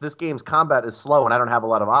 6, this game's combat is slow and I don't have a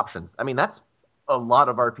lot of options. I mean, that's a lot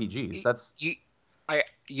of RPGs. That's You,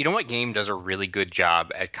 you know what game does a really good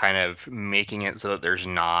job at kind of making it so that there's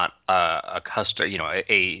not a custom,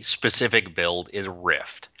 a specific build is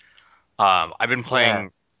Rift. I've been yeah.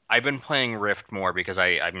 playing, I've been playing Rift more because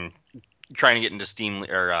I'm trying to get into Steam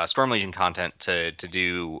or Storm Legion content to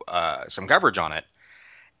do some coverage on it.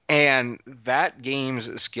 And that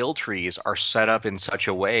game's skill trees are set up in such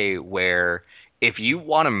a way where if you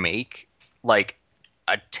want to make like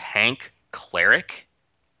a tank cleric,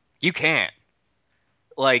 you can.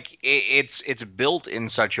 Like it's built in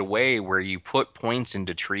such a way where you put points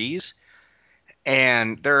into trees,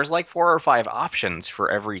 and there's like 4 or 5 options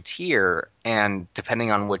for every tier, and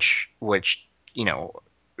depending on which you know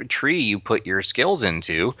tree you put your skills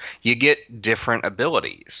into, you get different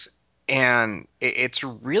abilities, and it's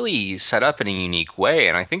really set up in a unique way.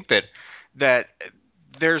 And I think that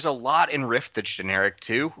there's a lot in Rift that's generic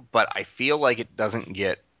too, but I feel like it doesn't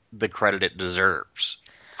get the credit it deserves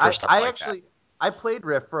for stuff I like that. actually I played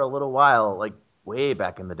Rift for a little while, like way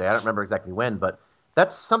back in the day. I don't remember exactly when, but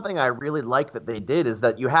that's something I really like that they did is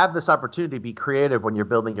that you have this opportunity to be creative when you're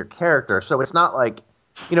building your character. So it's not like,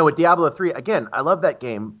 with Diablo 3, again, I love that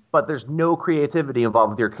game, but there's no creativity involved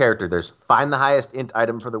with your character. There's find the highest int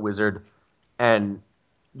item for the wizard and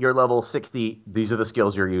you're level 60, these are the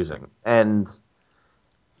skills you're using. And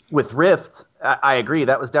with Rift, I agree.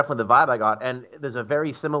 That was definitely the vibe I got. And there's a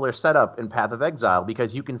very similar setup in Path of Exile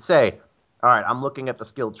because you can say, all right, I'm looking at the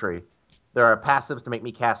skill tree. There are passives to make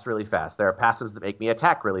me cast really fast. There are passives that make me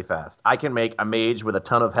attack really fast. I can make a mage with a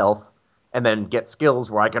ton of health and then get skills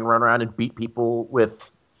where I can run around and beat people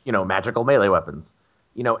with, magical melee weapons.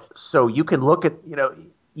 So you can look at,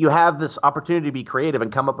 you have this opportunity to be creative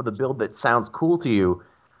and come up with a build that sounds cool to you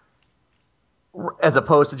as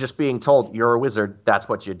opposed to just being told you're a wizard, that's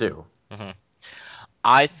what you do. Mhm.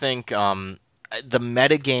 I think the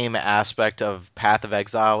metagame aspect of Path of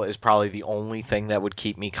Exile is probably the only thing that would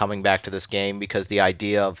keep me coming back to this game because the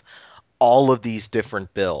idea of all of these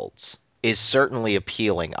different builds is certainly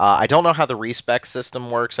appealing. I don't know how the respec system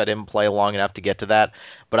works. I didn't play long enough to get to that,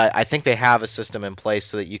 but I think they have a system in place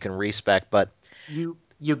so that you can respec. But You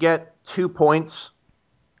get 2 points.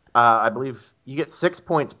 I believe you get 6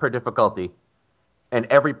 points per difficulty, and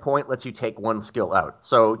every point lets you take one skill out.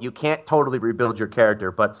 So you can't totally rebuild your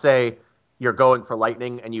character, but say you're going for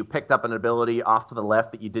lightning and you picked up an ability off to the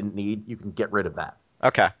left that you didn't need, you can get rid of that.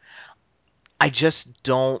 okay, I just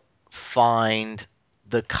don't find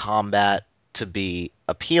the combat to be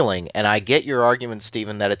appealing. And I get your argument,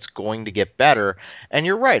 Stephen, that it's going to get better. And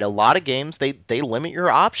you're right. A lot of games they limit your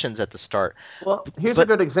options at the start. Well, here's a But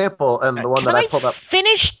good example, and the one can that I I pulled up.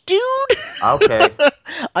 finish, dude? Okay.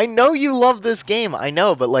 I know you love this game. I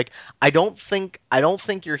know, but like I don't think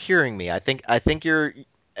you're hearing me. I think you're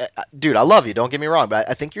dude, I love you, don't get me wrong, but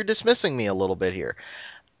I think you're dismissing me a little bit here.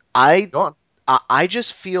 I Go on. I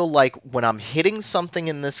just feel like when I'm hitting something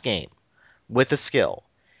in this game with a skill,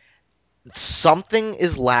 something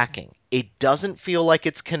is lacking. It doesn't feel like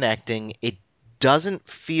it's connecting. It doesn't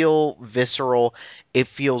feel visceral. It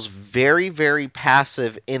feels very, very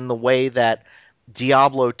passive in the way that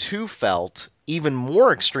Diablo 2 felt, even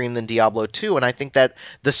more extreme than Diablo 2. And I think that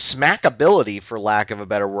the smackability, for lack of a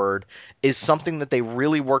better word, is something that they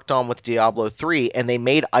really worked on with Diablo 3, and they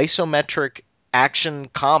made isometric action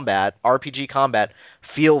combat, RPG combat,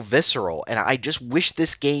 feel visceral. And I just wish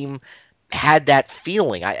this game had that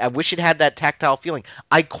feeling. I wish it had that tactile feeling.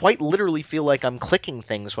 I quite literally feel like I'm clicking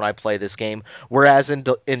things when I play this game, whereas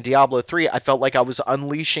in Diablo 3, I felt like I was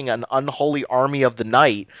unleashing an unholy army of the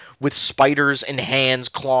night with spiders and hands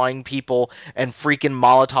clawing people and freaking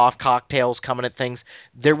Molotov cocktails coming at things.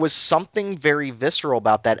 There was something very visceral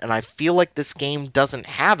about that, and I feel like this game doesn't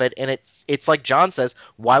have it. And it's like John says,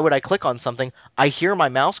 why would I click on something? I hear my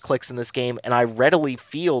mouse clicks in this game, and I readily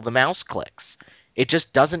feel the mouse clicks. It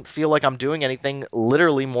just doesn't feel like I'm doing anything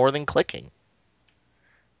literally more than clicking.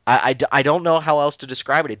 I don't know how else to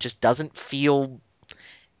describe it. It just doesn't feel.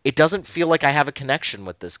 It doesn't feel like I have a connection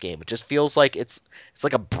with this game. It just feels like it's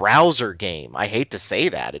like a browser game. I hate to say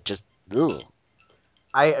that. It just ugh.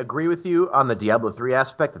 I agree with you on the Diablo 3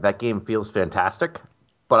 aspect that game feels fantastic,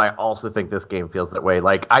 but I also think this game feels that way.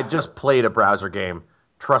 Like, I just played a browser game.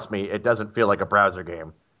 Trust me, it doesn't feel like a browser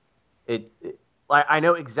game. Like, I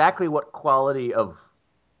know exactly what quality of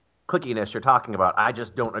clickiness you're talking about. I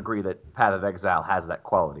just don't agree that Path of Exile has that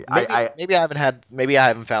quality. Maybe I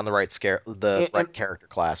haven't found the right And character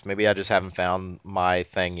class. Maybe I just haven't found my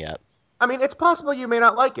thing yet. I mean, it's possible you may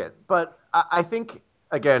not like it, but I think,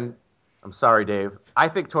 again, I'm sorry, Dave. I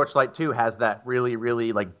think Torchlight 2 has that really,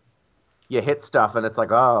 really, like, you hit stuff and it's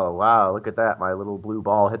like, oh wow, look at that, my little blue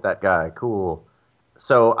ball hit that guy, cool.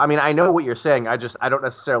 So I mean, I know what you're saying. I don't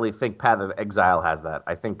necessarily think Path of Exile has that.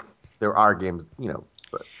 I think there are games,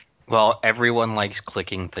 but Well, everyone likes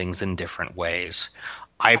clicking things in different ways.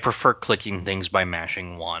 I prefer clicking things by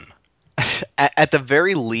mashing one. At the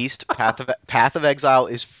very least, Path of Exile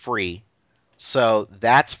is free, so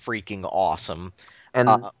that's freaking awesome.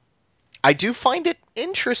 and I do find it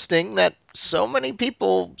interesting that so many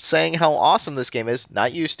people saying how awesome this game is.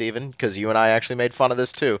 Not you, Steven, because you and I actually made fun of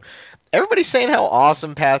this too. Everybody's saying how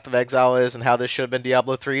awesome Path of Exile is and how this should have been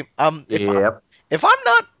Diablo 3. yep. If I'm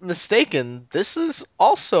not mistaken, this is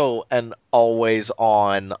also an always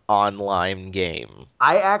on online game.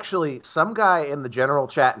 Some guy in the general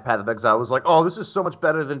chat in Path of Exile was like, "Oh, this is so much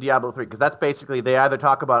better than Diablo 3," because that's basically they either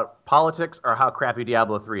talk about politics or how crappy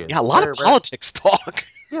Diablo 3 is. Yeah, a lot of politics talk.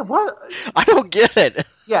 Yeah, what? I don't get it.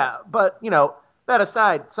 Yeah, but that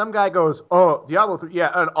aside, some guy goes, "Oh, Diablo 3,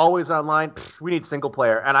 yeah, and always online. Pfft, we need single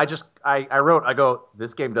player." And I wrote, I go,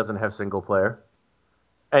 "This game doesn't have single player,"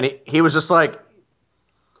 and he was just like,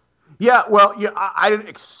 "Yeah, well, yeah, I didn't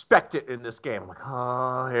expect it in this game." I'm like,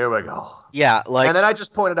 "Oh, here we go." Yeah, And then I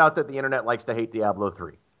just pointed out that the internet likes to hate Diablo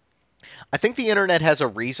 3. I think the internet has a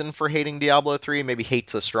reason for hating Diablo 3. Maybe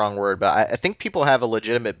hate's a strong word, but I think people have a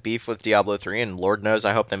legitimate beef with Diablo 3, and Lord knows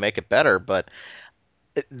I hope they make it better. But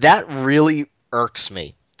that really irks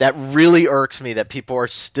me. That really irks me that people are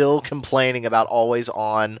still complaining about always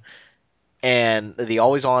on and the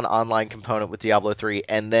always on online component with Diablo 3,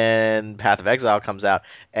 and then Path of Exile comes out,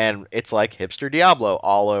 and it's like hipster Diablo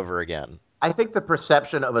all over again. I think the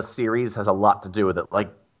perception of a series has a lot to do with it.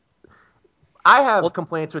 Like, I have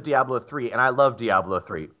complaints with Diablo 3, and I love Diablo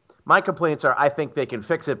 3. My complaints are I think they can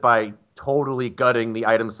fix it by totally gutting the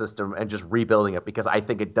item system and just rebuilding it because I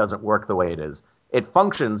think it doesn't work the way it is. It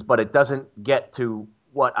functions, but it doesn't get to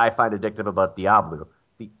what I find addictive about Diablo.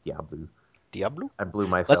 Diablo? I blew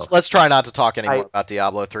myself. Let's try not to talk anymore about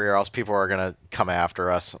Diablo 3, or else people are gonna come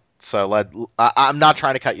after us. So I'm not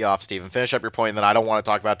trying to cut you off, Steven. Finish up your point, and then I don't want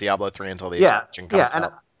to talk about Diablo 3 until the expansion comes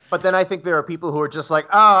out. But then I think there are people who are just like,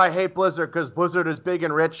 oh, I hate Blizzard because Blizzard is big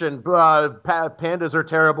and rich and pandas are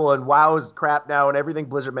terrible and WoW is crap now and everything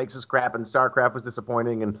Blizzard makes is crap and StarCraft was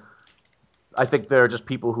disappointing. And I think there are just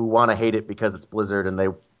people who want to hate it because it's Blizzard and they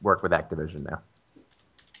work with Activision now.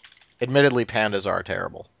 Admittedly, pandas are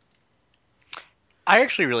terrible. I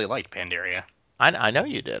actually really liked Pandaria. I know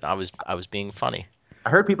you did. I was being funny. I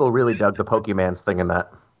heard people really dug the Pokemans thing in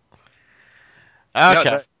that. Okay.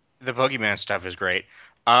 No, the Pokemon stuff is great.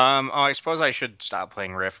 I suppose I should stop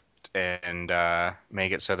playing Rift and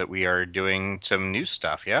make it so that we are doing some new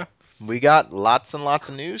stuff, yeah? We got lots and lots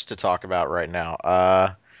of news to talk about right now. Oh,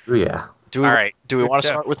 yeah. Do we want to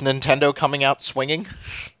start with Nintendo coming out swinging?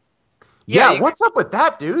 Yeah, what's up with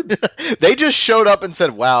that, dude? They just showed up and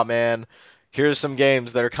said, wow, man, here's some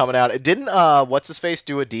games that are coming out. It didn't, what's-his-face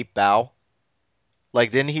do a deep bow?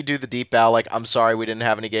 Like, didn't he do the deep bow? Like, I'm sorry we didn't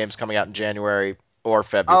have any games coming out in January or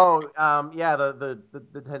February. Oh, yeah, the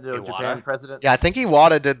Nintendo Japan president. Yeah, I think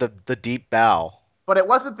Iwata did the deep bow. But it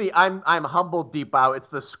wasn't the I'm humbled deep bow. It's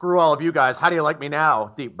the screw all of you guys. How do you like me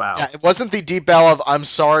now deep bow? Yeah, it wasn't the deep bow of I'm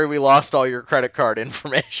sorry we lost all your credit card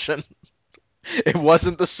information. It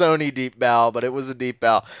wasn't the Sony deep bow, but it was a deep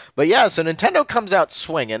bow. But yeah, so Nintendo comes out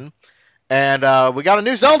swinging, and we got a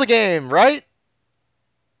new Zelda game, right?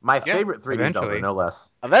 My favorite 3D Zelda, no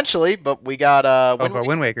less. Eventually, but we got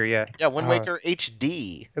Wind Waker, yeah. Yeah, Wind Waker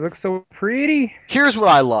HD. It looks so pretty. Here's what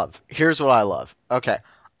I love. Okay.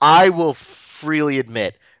 I will freely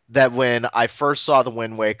admit that when I first saw the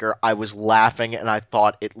Wind Waker, I was laughing and I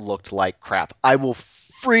thought it looked like crap. I will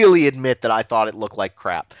freely admit that I thought it looked like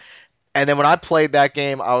crap. And then when I played that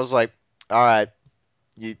game, I was like, all right,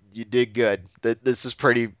 you did good. This is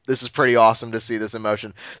pretty awesome to see this in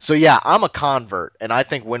motion. So yeah, I'm a convert, and I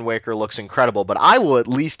think Wind Waker looks incredible, but I will at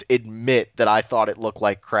least admit that I thought it looked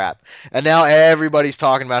like crap. And now everybody's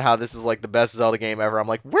talking about how this is like the best Zelda game ever. I'm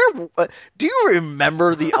like, do you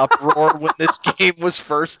remember the uproar when this game was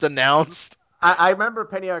first announced? I remember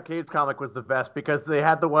Penny Arcade's comic was the best because they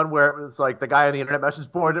had the one where it was like the guy on the internet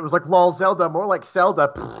message board, and it was like, lol, Zelda, more like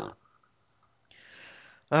Zelda.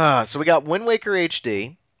 So we got Wind Waker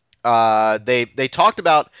HD. They talked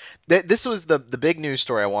about this was the big news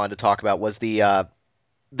story I wanted to talk about was they are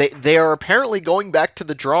apparently going back to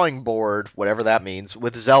the drawing board, whatever that means,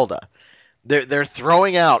 with Zelda. They're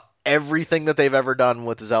throwing out everything that they've ever done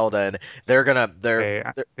with Zelda, and they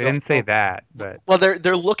didn't say that, but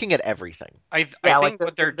they're looking at everything. I think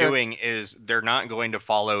what they're doing is they're not going to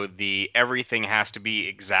follow the everything has to be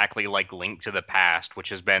exactly like Link to the Past, which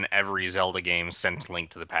has been every Zelda game since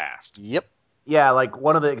Link to the Past. Yep. Yeah, like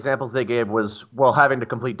one of the examples they gave was, well, having to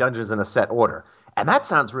complete dungeons in a set order. And that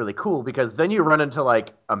sounds really cool because then you run into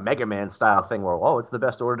like a Mega Man style thing where, oh, it's the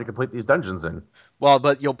best order to complete these dungeons in. Well,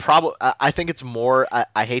 but you'll probably. I think it's more.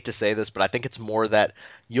 I hate to say this, but I think it's more that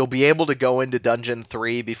you'll be able to go into Dungeon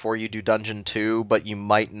 3 before you do Dungeon 2, but you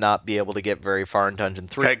might not be able to get very far in Dungeon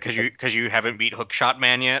 3. Because you haven't beat Hookshot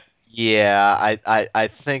Man yet. Yeah, I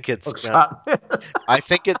think it's. Hookshot. I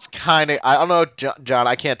think it's kind of. I don't know, John.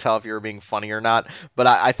 I can't tell if you were being funny or not, but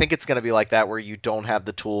I think it's going to be like that where you don't have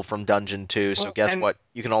the tool from Dungeon 2. So Well, guess and what?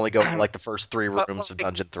 You can only go for like the first three but, rooms of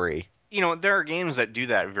Dungeon 3. there are games that do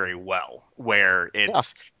that very well, where Yeah.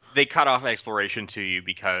 they cut off exploration to you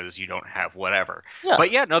because you don't have whatever. Yeah.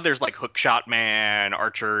 But yeah, no, there's like Hookshot Man,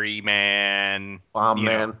 Archery Man, Bomb you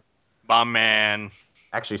know, Man. Bomb Man.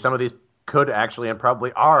 Actually, some of these could actually and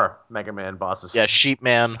probably are Mega Man bosses. Yeah,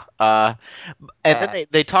 Sheepman. And then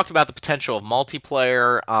they talked about the potential of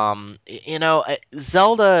multiplayer.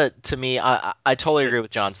 Zelda to me, I totally agree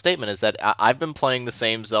with John's statement. Is that I've been playing the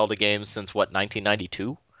same Zelda games since what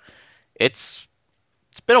 1992. It's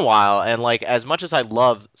been a while, and like as much as I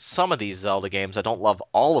love some of these Zelda games, I don't love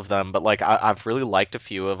all of them. But like I've really liked a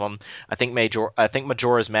few of them. I think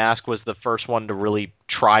Majora's Mask was the first one to really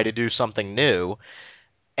try to do something new.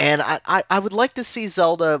 And I would like to see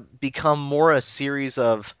Zelda become more a series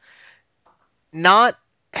of not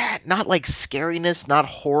not like scariness, not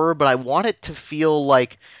horror, but I want it to feel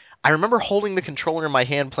like I remember holding the controller in my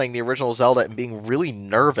hand playing the original Zelda and being really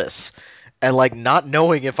nervous and like not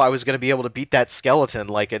knowing if I was going to be able to beat that skeleton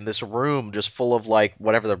like in this room just full of like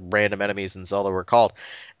whatever the random enemies in Zelda were called.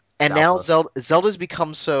 And now Alpha. Zelda's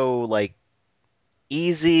become so like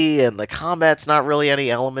easy and the combat's not really any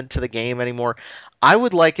element to the game anymore. I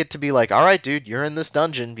would like it to be like, all right, dude, you're in this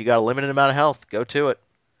dungeon. You got a limited amount of health. Go to it.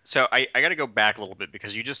 So I got to go back a little bit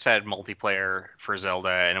because you just said multiplayer for Zelda,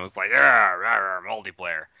 and it was like, ah, rah, rah,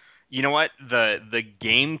 multiplayer. You know what? The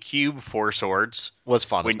GameCube Four Swords, Was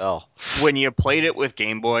fun as when hell. when you played it with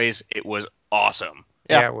Game Boys, it was awesome.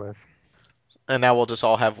 Yeah. Yeah, it was. And now we'll just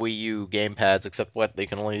all have Wii U gamepads, except what they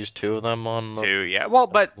can only use two of them on the. Too, yeah. Well,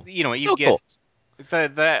 but you Still get cool.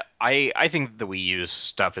 I think the Wii U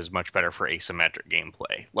stuff is much better for asymmetric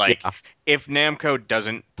gameplay. Like Yeah. if Namco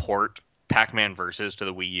doesn't port Pac-Man Versus to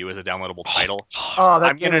the Wii U as a downloadable title, Oh,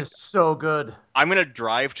 that I'm game gonna- is so good. I'm gonna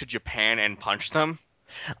drive to Japan and punch them.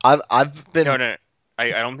 I've been No, no, no. I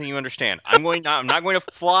don't think you understand. I'm not going to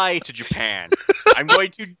fly to Japan. I'm going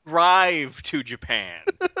to drive to Japan.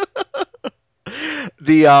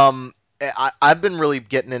 the I've been really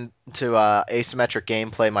getting into asymmetric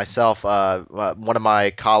gameplay myself. One of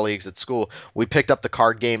my colleagues at school, we picked up the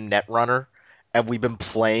card game Netrunner, and we've been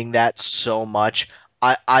playing that so much.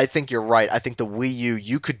 I think you're right. I think the Wii U,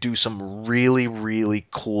 you could do some really, really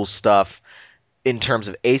cool stuff in terms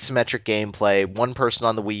of asymmetric gameplay. One person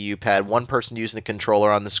on the Wii U pad, one person using the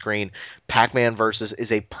controller on the screen. Pac-Man Versus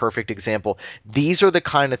is a perfect example. These are the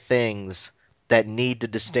kind of things that need to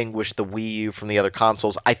distinguish the Wii U from the other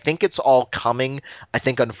consoles. I think it's all coming. I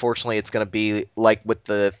think unfortunately it's going to be like with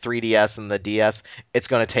the 3DS and the DS, it's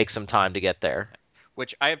going to take some time to get there.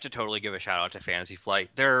 Which I have to totally give a shout out to Fantasy Flight.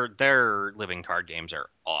 Their living card games are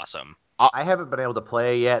awesome. I haven't been able to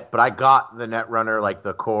play yet, but I got the Netrunner, like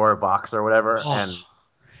the core box or whatever, and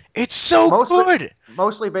It's so Mostly- good.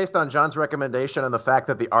 mostly based on John's recommendation and the fact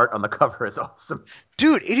that the art on the cover is awesome.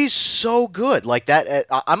 Dude, it is so good. Like that,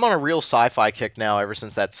 I'm on a real sci-fi kick now ever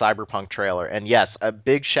since that Cyberpunk trailer. And yes, a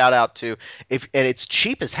big shout out to and it's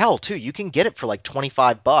cheap as hell too. You can get it for like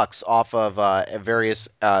 $25 off of various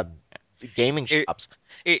gaming shops.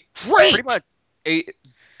 It Great. pretty much.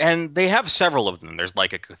 And they have several of them. There's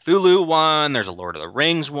like a Cthulhu one. There's a Lord of the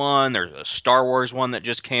Rings one. There's a Star Wars one that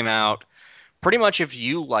just came out. Pretty much, if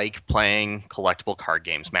you like playing collectible card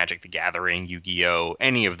games, Magic the Gathering, Yu-Gi-Oh,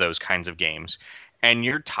 any of those kinds of games, and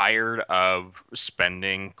you're tired of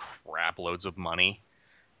spending crap loads of money,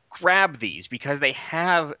 grab these because they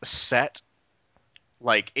have set.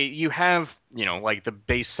 Like you have, like the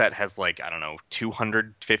base set has like I don't know,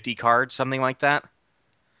 250 cards, something like that.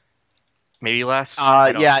 Maybe less.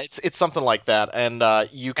 I don't- Yeah, it's something like that, and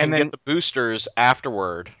you can And then- get the boosters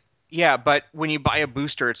afterward. Yeah, but when you buy a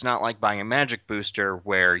booster, it's not like buying a Magic booster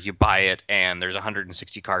where you buy it and there's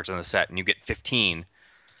 160 cards in the set and you get 15.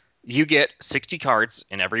 You get 60 cards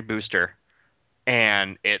in every booster,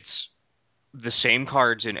 and it's the same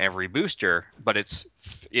cards in every booster, but it's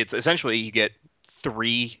essentially you get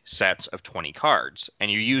 3 sets of 20 cards, and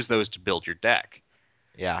you use those to build your deck.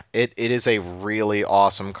 Yeah, it is a really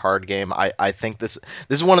awesome card game. I think this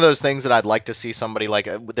is one of those things that I'd like to see somebody like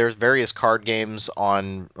there's various card games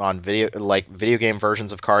on video game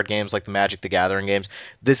versions of card games like the Magic the Gathering games.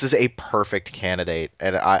 This is a perfect candidate,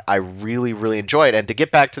 and I really really enjoy it. And to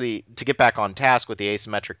get back on task with the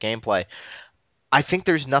asymmetric gameplay, I think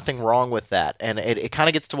there's nothing wrong with that. And it kind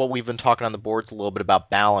of gets to what we've been talking on the boards a little bit about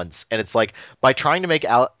balance. And it's like by trying to make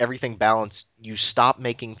everything balanced, you stop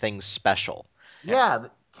making things special. Yeah,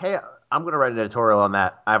 I'm gonna write an editorial on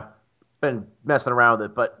that. I've been messing around with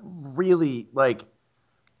it, but really, like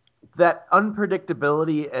that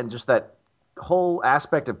unpredictability and just that whole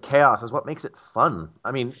aspect of chaos is what makes it fun.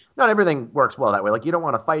 I mean, not everything works well that way. Like you don't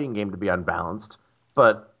want a fighting game to be unbalanced,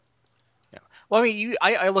 but Well, I mean,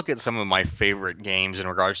 I look at some of my favorite games in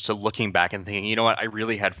regards to looking back and thinking, you know what, I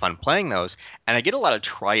really had fun playing those, and I get a lot of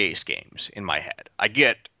Tri-Ace games in my head. I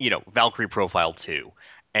get, Valkyrie Profile 2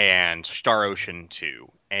 and Star Ocean 2,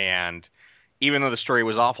 and even though the story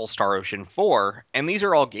was awful, Star Ocean 4, and these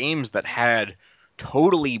are all games that had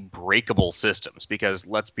totally breakable systems, because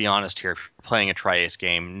let's be honest here, if you're playing a Tri-Ace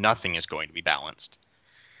game, nothing is going to be balanced.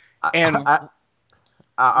 I, And I,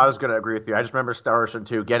 I was going to agree with you. I just remember Star Ocean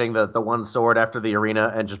 2 getting the one sword after the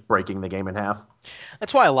arena and just breaking the game in half.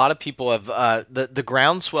 That's why a lot of people have the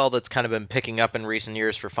groundswell that's kind of been picking up in recent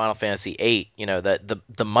years for Final Fantasy VIII. You know,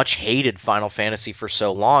 the much hated Final Fantasy for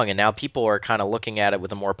so long, and now people are kind of looking at it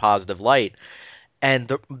with a more positive light.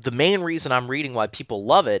 And the main reason I'm reading why people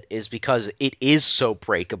love it is because it is so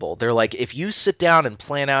breakable. They're like, if you sit down and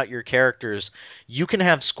plan out your characters, you can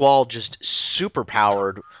have Squall just super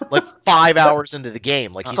powered like 5 hours into the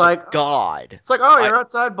game. Like he's like, a god. It's like, oh, you're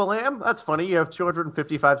outside Balam? That's funny. You have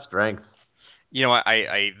 255 strength. You know what?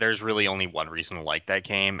 I there's really only one reason to like that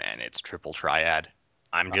game, and it's Triple Triad.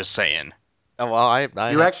 I'm just saying. Oh,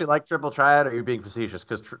 well, You actually like Triple Triad, or are you being facetious?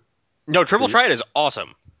 No, Triple Triad is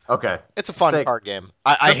awesome. Okay, it's a fun Sick. card game.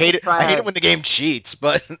 I hate it. Triad. I hate it when the game cheats,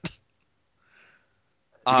 but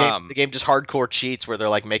the game just hardcore cheats where they're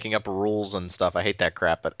like making up rules and stuff. I hate that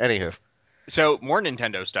crap. But anywho, so more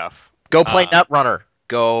Nintendo stuff. go play Netrunner.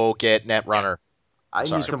 Go get Netrunner. I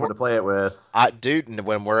need someone to play it with. Dude,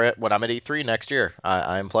 when I'm at E3 next year,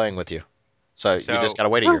 I am playing with you. So you just gotta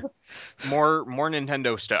wait a year. More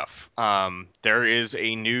Nintendo stuff. There is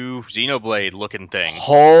a new Xenoblade looking thing.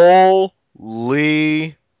 Holy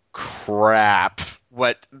crap!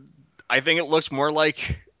 What I think it looks more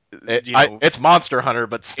like. It's Monster Hunter,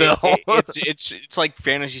 but still, it's like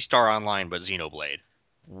Phantasy Star Online, but Xenoblade.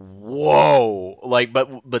 Whoa! Like,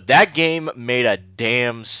 but that game made a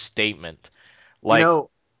damn statement. Like,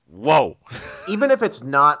 whoa! Even if it's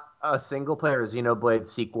not a single player Xenoblade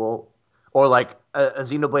sequel, or like a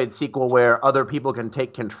Xenoblade sequel where other people can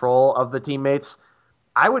take control of the teammates,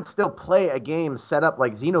 I would still play a game set up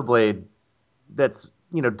like Xenoblade that's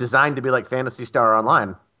designed to be like Phantasy Star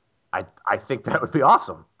Online. I think that would be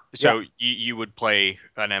awesome. So you would play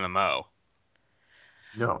an MMO?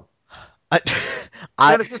 No.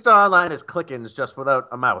 Phantasy Star Online is clickins just without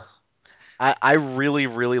a mouse. I really,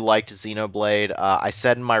 really liked Xenoblade. I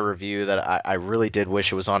said in my review that I really did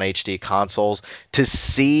wish it was on HD consoles. To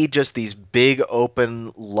see just these big,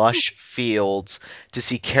 open, lush fields, to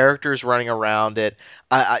see characters running around it.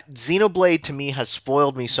 Xenoblade, to me, has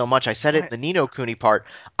spoiled me so much. I said it in the Ni no Kuni part.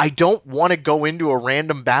 I don't want to go into a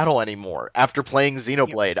random battle anymore after playing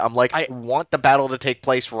Xenoblade. I'm like, I want the battle to take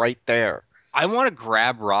place right there. I want to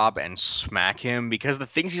grab Rob and smack him because the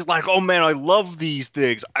things he's like, oh man, I love these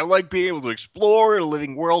things. I like being able to explore a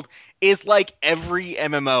living world, is like every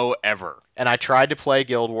MMO ever. And I tried to play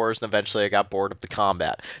Guild Wars, and eventually I got bored of the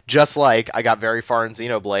combat. Just like I got very far in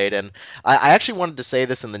Xenoblade, and I actually wanted to say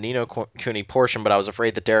this in the Ni no Kuni portion, but I was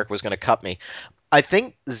afraid that Derek was going to cut me. I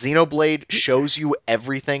think Xenoblade shows you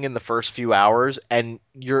everything in the first few hours, and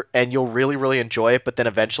you'll really, really enjoy it. But then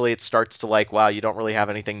eventually it starts to like, wow, you don't really have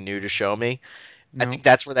anything new to show me. No. I think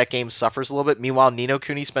that's where that game suffers a little bit. Meanwhile, Ni no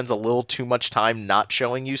Kuni spends a little too much time not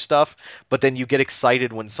showing you stuff, but then you get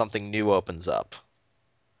excited when something new opens up.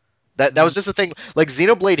 That was just the thing. Like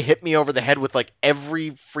Xenoblade hit me over the head with like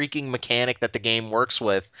every freaking mechanic that the game works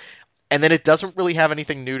with, and then it doesn't really have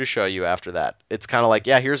anything new to show you after that. It's kind of like,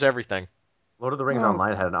 yeah, here's everything. Lord of the Rings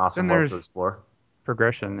Online had an awesome world to explore.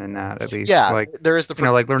 Progression in that, at least. Yeah, like, there is the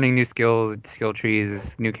like learning new skills, skill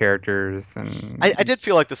trees, new characters, and I did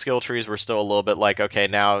feel like the skill trees were still a little bit like, okay,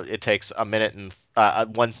 now it takes a minute and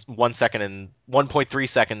 1 second and 1.3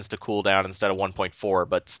 seconds to cool down instead of 1.4,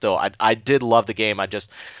 but still, I did love the game.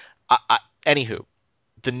 Anywho,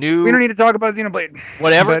 the new. We don't need to talk about Xenoblade.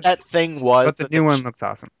 Whatever that thing was. But the new one looks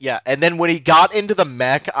awesome. Yeah, and then when he got into the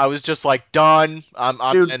mech, I was just like, done. I'm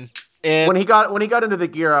in. And when he got into the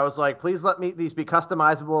gear, I was like, please let me these be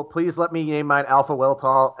customizable. Please let me name mine Alpha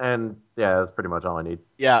Weltall, and yeah, that's pretty much all I need.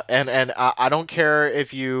 yeah, and I don't care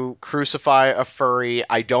if you crucify a furry.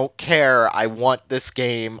 I don't care. I want this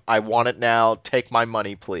game. I want it now. Take my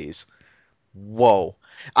money, please. Whoa.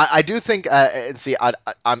 I do think, and see,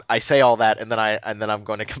 I say all that, and then I'm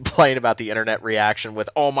going to complain about the internet reaction with,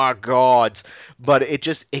 oh my god, but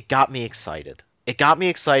it got me excited. It got me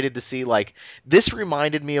excited to see, like, this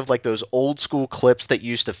reminded me of like those old school clips that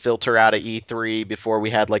used to filter out of E3 before we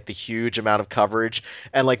had like the huge amount of coverage,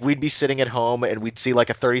 and like we'd be sitting at home and we'd see like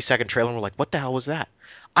a 30-second trailer and we're like, what the hell was that?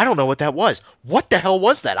 I don't know what that was. What the hell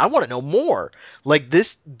was that? I want to know more. Like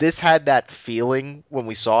this had that feeling when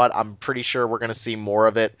we saw it. I'm pretty sure we're going to see more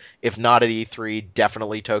of it, if not at E3,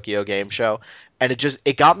 definitely Tokyo Game Show. And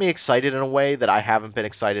it got me excited in a way that I haven't been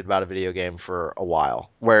excited about a video game for a while,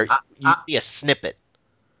 where you see a snippet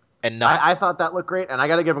and nothing. I thought that looked great, and I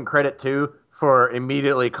got to give him credit too for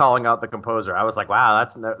immediately calling out the composer. I was like, wow,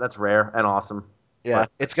 that's rare and awesome. Yeah,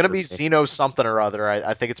 But it's going to be Xeno something or other.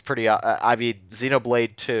 I think it's pretty. I mean,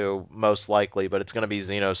 Xenoblade 2 most likely, but it's going to be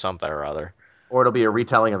Xeno something or other. or it'll be a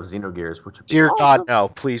retelling of Xenogears, which would be Dear awesome. God, no!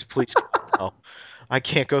 Please, please, no! I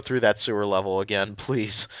can't go through that sewer level again.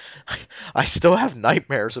 Please, I still have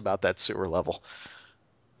nightmares about that sewer level.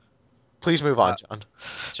 Please move on, John. It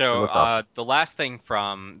So looked awesome. the last thing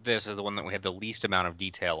from this is the one that we have the least amount of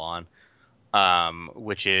detail on,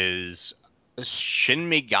 which is Shin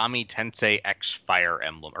Megami Tensei X Fire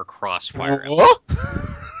Emblem or Crossfire Emblem. What?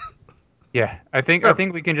 Yeah, I think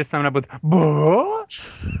we can just sum it up with "Buh?"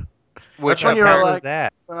 Which That's when you're What apparently, was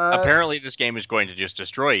that? apparently this game is going to just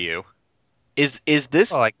destroy you. Is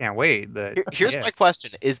this? Well, I can't wait. But Here's yeah. my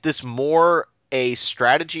question: is this more a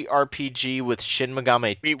strategy RPG with Shin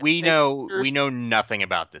Megami We Tensei know nothing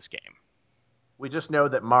about this game. We just know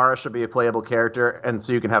that Mara should be a playable character, and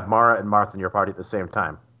so you can have Mara and Marth in your party at the same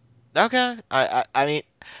time. Okay, I mean,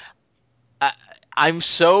 I'm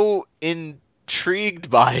so intrigued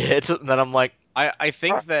by it that I'm like, I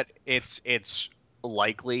think that it's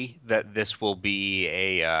likely that this will be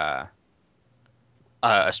a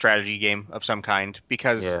strategy game of some kind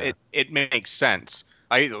because Yeah. it makes sense.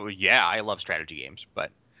 I love strategy games,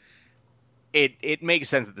 but it makes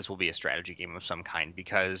sense that this will be a strategy game of some kind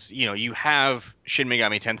because you have Shin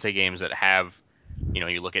Megami Tensei games that have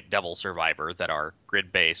you look at Devil Survivor that are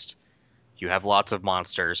grid based. You have lots of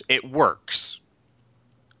monsters. It works,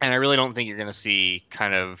 and I really don't think you're going to see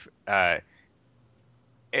kind of a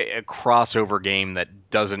crossover game that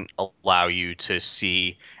doesn't allow you to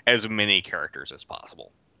see as many characters as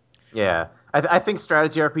possible. Yeah, I think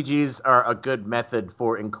strategy RPGs are a good method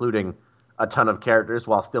for including a ton of characters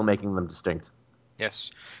while still making them distinct. Yes.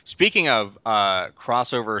 Speaking of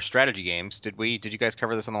crossover strategy games, did you guys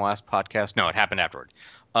cover this on the last podcast? No, it happened afterward.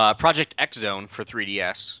 Project X Zone for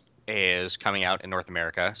 3DS is coming out in North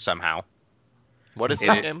America somehow. what is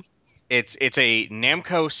this game? It's a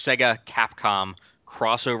Namco, Sega, Capcom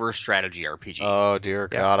crossover strategy RPG. Oh dear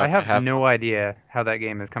Yeah, God, I have no idea how that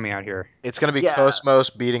game is coming out here. It's gonna be Yeah. Cosmos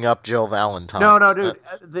beating up Jill Valentine. No, isn't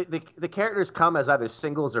dude. The characters come as either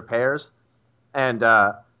singles or pairs, and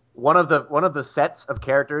one of the sets of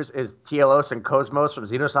characters is Telos and Cosmos from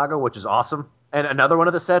Xenosaga, which is awesome. And another one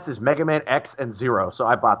of the sets is Mega Man X and Zero. So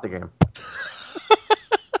I bought the game.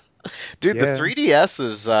 Dude, Yeah. the 3DS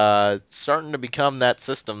is starting to become that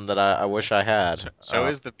system that I wish I had. So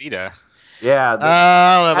is the Vita. Yeah. I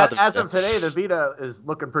don't know about as the of today, the Vita is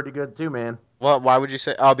looking pretty good too, man. Well, why would you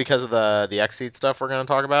say? Oh, because of the Xseed stuff we're going to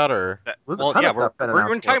talk about, or There's a ton of stuff been we're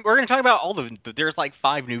going announced to talk about all the. There's like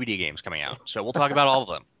 5 new video games coming out, so we'll talk about all of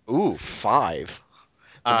them. ooh, 5.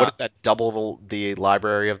 What is that? Double the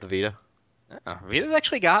library of the Vita? Vita's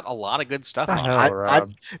actually got a lot of good stuff What on the it. hell, Rob?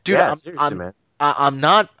 Dude, Yeah, seriously, man. I'm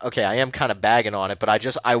not okay. I am kind of bagging on it, but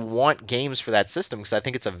I want games for that system because I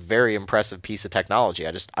think it's a very impressive piece of technology.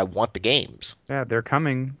 I want the games. Yeah, they're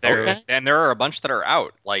coming. Okay. And there are a bunch that are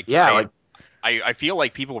out. Like Yeah, I feel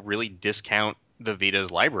like people really discount the Vita's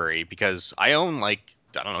library because I own like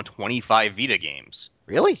I don't know 25 Vita games.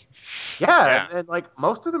 Really, Yeah, and like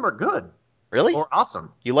most of them are good really. or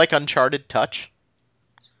awesome. You like Uncharted Touch?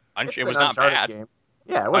 It's It was an not Uncharted bad. game.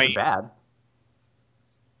 Yeah, it wasn't bad.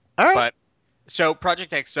 All right. But so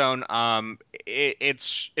Project X Zone,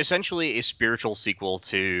 it's essentially a spiritual sequel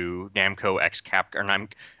to Namco X Cap, or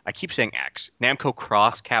I keep saying X, Namco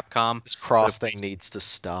Cross Capcom. This cross thing needs to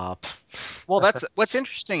stop. Well, that's what's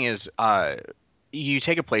interesting is you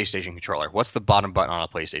take a PlayStation controller. What's the bottom button on a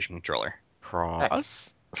PlayStation controller?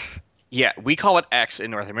 Cross? Yeah, we call it X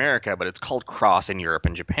in North America, but it's called Cross in Europe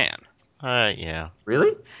and Japan. Yeah.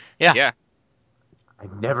 Really? Yeah. Yeah. I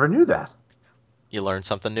never knew that. You learn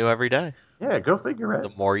something new every day. Yeah, go figure The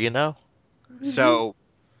it. more you know. So,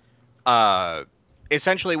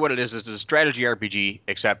 essentially what it is a strategy RPG,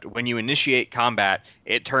 except when you initiate combat,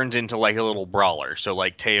 it turns into like a little brawler. So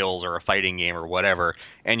like Tales or a fighting game or whatever,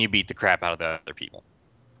 and you beat the crap out of the other people.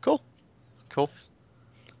 Cool. Cool.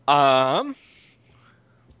 Um,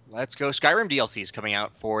 let's go. Skyrim DLC is coming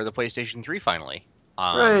out for the PlayStation 3 finally.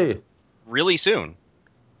 Hooray! Really soon.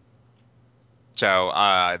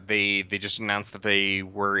 So they just announced that they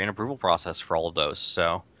were in approval process for all of those.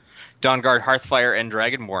 So Dawnguard, Hearthfire, and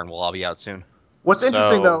Dragonborn will all be out soon. What's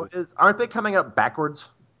interesting though So- is aren't they coming up backwards?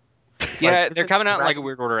 Yeah, Like, they're isn't coming out in like a Dragon-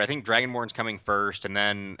 weird order. I think Dragonborn's coming first, and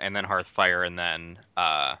then Hearthfire, and then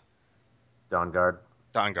Dawnguard.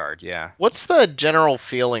 Dawnguard. Yeah. What's the general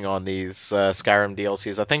feeling on these Skyrim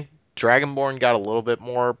DLCs? I think Dragonborn got a little bit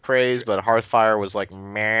more praise, but Hearthfire was like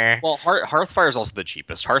meh. Well, Hearthfire is also the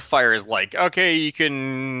cheapest. Hearthfire is like, okay, you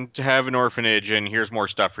can have an orphanage, and here's more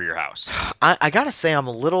stuff for your house. I gotta say, I'm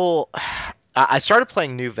a little. I started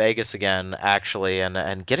playing New Vegas again, actually,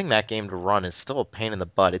 and getting that game to run is still a pain in the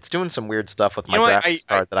butt. It's doing some weird stuff with my You know what? graphics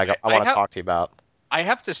card that I I want to have- talk to you about. I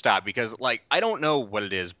have to stop because, like, I don't know what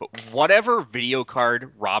it is, but whatever video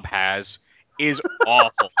card Rob has is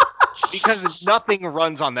awful. Because nothing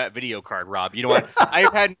runs on that video card, Rob. You know what?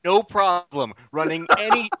 I've had no problem running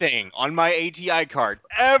anything on my ATI card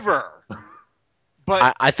ever.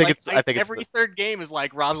 But I think like, it's. I think it's. every third game is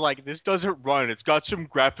like Rob's like, this doesn't run. It's got some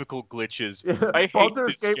graphical glitches. Yeah, I hate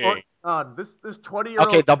Baldur's this Gate game. worked on this 20-year-old.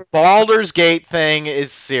 Okay, the Baldur's Gate thing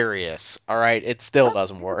is serious. All right, it still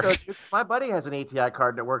doesn't work. My buddy has an ATI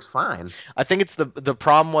card that works fine. I think it's the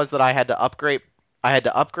problem was that I had to upgrade. I had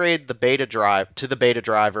to upgrade the beta drive to the beta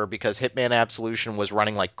driver because Hitman Absolution was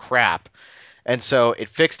running like crap, and so it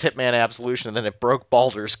fixed Hitman Absolution and then it broke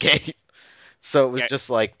Baldur's Gate. So it was Yeah,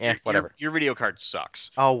 just like, whatever. Your video card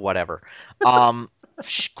sucks. Oh, whatever.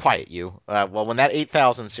 Quiet you. Well, when that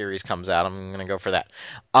 8000 series comes out, I'm gonna go for that.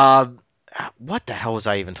 What the hell was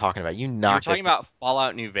I even talking about? You You were knocked talking it. about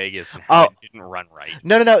Fallout New Vegas and how Oh. it didn't run right.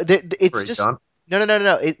 No. It's Great, just John.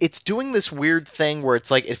 no. It's doing this weird thing where it's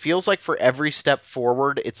like it feels like for every step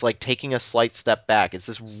forward, it's like taking a slight step back. It's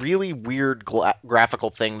this really weird graphical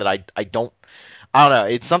thing that I don't know.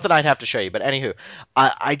 It's something I'd have to show you. But anywho,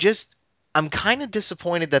 I'm kind of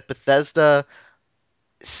disappointed that Bethesda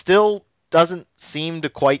still doesn't seem to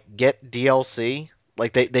quite get DLC.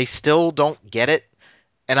 Like they still don't get it,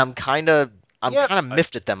 and I'm kind of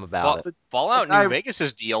miffed at them about it. Fallout But New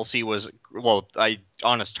Vegas's DLC was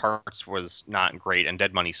Honest Hearts was not great, and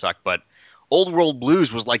Dead Money sucked, but Old World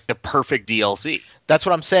Blues was like the perfect DLC. That's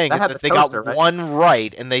what I'm saying. That Is had that the they toaster, got right? one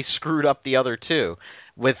right and they screwed up the other two.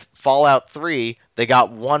 With Fallout 3, they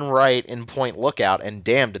got one right in Point Lookout, and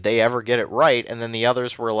damn, did they ever get it right? And then the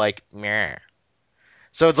others were like, meh.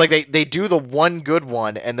 So it's like they do the one good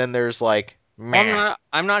one, and then there's like, meh.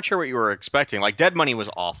 I'm not sure what you were expecting. Like Dead Money was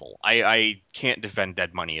awful. I can't defend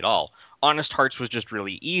Dead Money at all. Honest Hearts was just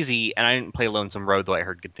really easy, and I didn't play Lonesome Road, though I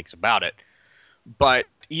heard good things about it. But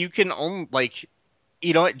you can only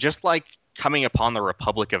just like coming upon the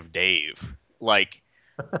Republic of Dave, like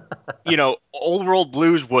Old World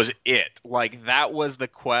Blues was it. Like that was the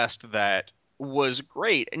quest that was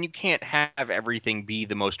great, and you can't have everything be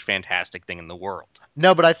the most fantastic thing in the world.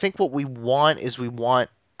 No, but I think what we want is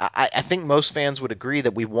I think most fans would agree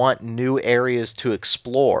that we want new areas to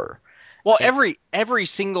explore. Well, every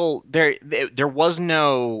single there was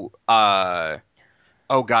no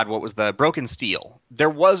oh God, what was the Broken Steel? There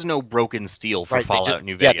was no Broken Steel for Right, Fallout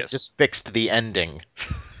New Yeah, Vegas. they just fixed the ending.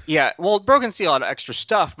 Yeah, well, Broken Steel had extra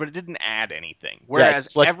stuff, but it didn't add anything. Yeah, it Whereas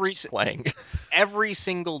just lets you keep playing. every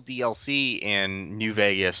single DLC in New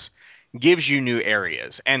Vegas gives you new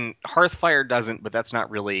areas, and Hearthfire doesn't, but that's not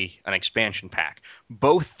really an expansion pack.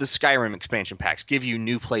 Both the Skyrim expansion packs give you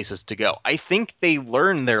new places to go. I think they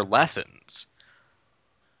learn their lessons.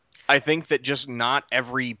 I think that just not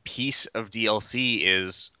every piece of DLC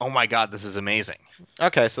is, oh my God, this is amazing.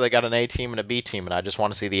 Okay, so they got an A team and a B team, and I just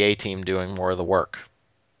want to see the A team doing more of the work.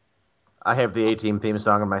 I have the A-Team theme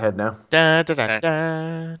song in my head now. Da, da, da,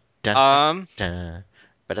 da, da, da,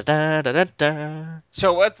 ba, da, da, da, da,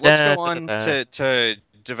 So let's Da, go da, on da, da. to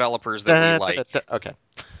developers that da, we da, like. da, da.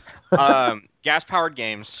 Okay. Gas-powered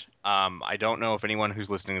games. I don't know if anyone who's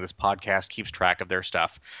listening to this podcast keeps track of their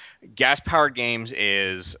stuff. Gas-powered games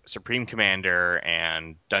is Supreme Commander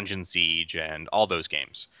and Dungeon Siege and all those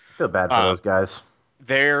games. I feel bad for those guys.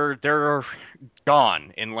 They're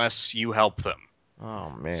gone unless you help them.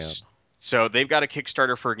 Oh man. So they've got a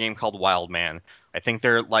Kickstarter for a game called Wild Man. I think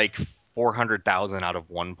they're like 400,000 out of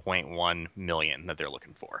 1.1 million that they're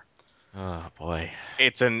looking for. Oh boy.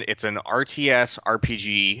 It's an RTS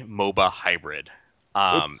RPG MOBA hybrid.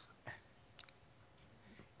 Um, It's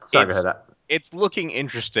sorry, go it's ahead. it's looking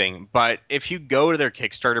interesting, but if you go to their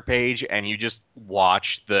Kickstarter page and you just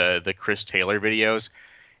watch the Chris Taylor videos,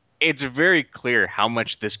 it's very clear how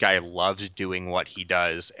much this guy loves doing what he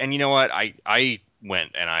does. And you know what? I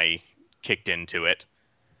went and I kicked into it.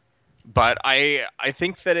 But I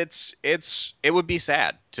think that it would be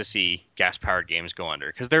sad to see gas powered games go under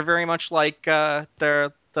because they're very much like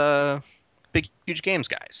they're the big huge games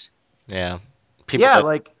guys. Yeah. People Yeah, that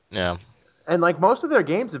like yeah. and like most of their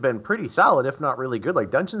games have been pretty solid, if not really good. Like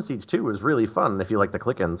Dungeon Siege 2 was really fun if you like the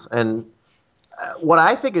click-ins. And what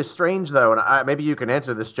I think is strange, though, and maybe you can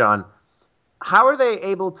answer this, John. How are they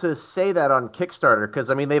able to say that on Kickstarter? Because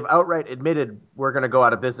I mean, they've outright admitted we're going to go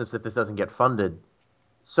out of business if this doesn't get funded.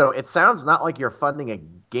 So it sounds not like you're funding a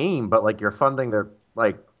game, but like you're funding their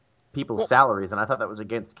like people's Well, salaries. And I thought that was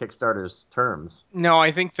against Kickstarter's terms. no,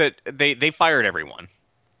 I think that they fired everyone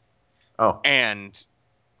Oh, and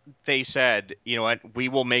they said, you know what, we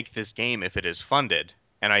will make this game if it is funded,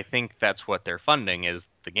 and I think that's what they're funding is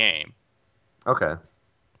the game. okay.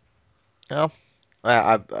 Well,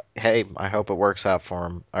 hey, I hope it works out for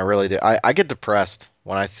them. I really do. I get depressed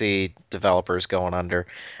when I see developers going under.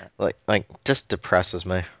 Like just depresses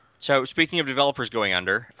me. So speaking of developers going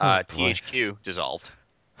under, Oh, boy. THQ dissolved.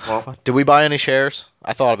 Well, Did we buy any shares?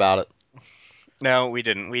 I thought about it. No, we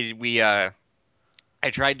didn't. We I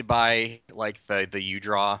tried to buy like the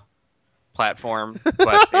UDraw platform,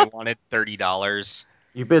 but they wanted $30.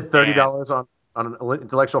 you bid $30 on an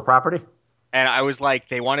intellectual property. And I was like,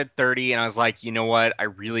 they wanted 30, and I was like, you know what? I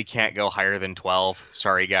really can't go higher than 12.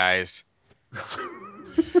 Sorry, guys.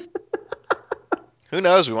 Who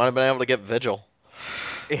knows? We might have been able to get Vigil.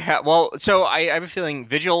 Yeah, well, so I have a feeling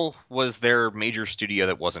Vigil was their major studio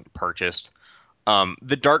that wasn't purchased.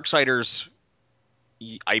 The Darksiders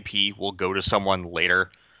IP will go to someone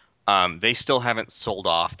later. They still haven't sold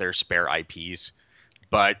off their spare IPs,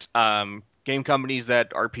 but game companies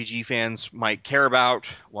that RPG fans might care about,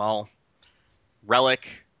 well, Relic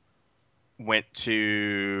went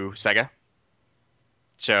to Sega.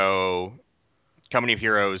 So, Company of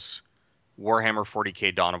Heroes, Warhammer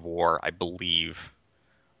 40K Dawn of War, I believe,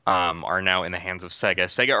 are now in the hands of Sega.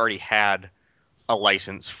 Sega already had a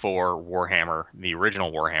license for Warhammer, the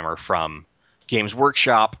original Warhammer from Games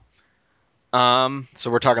Workshop. So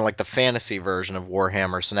we're talking like the fantasy version of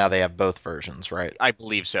Warhammer. So now they have both versions, right? I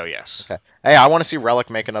believe so, yes. Okay. Hey, I want to see Relic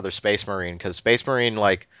make another Space Marine because Space Marine,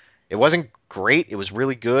 like, it wasn't great. It was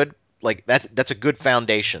really good. Like that's a good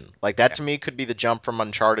foundation. Like that to me could be the jump from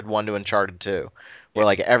Uncharted 1 to Uncharted 2, where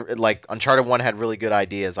like Uncharted 1 had really good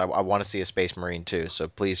ideas. I want to see a Space Marine too. So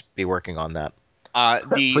please be working on that.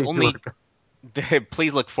 The Please only do.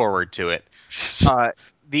 please look forward to it.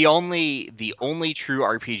 The only true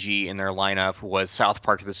RPG in their lineup was South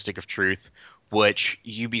Park: The Stick of Truth, which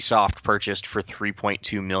Ubisoft purchased for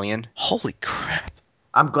 3.2 million. Holy crap!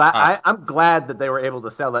 I'm glad. I'm glad that they were able to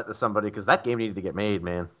sell that to somebody because that game needed to get made,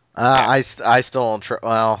 man. I still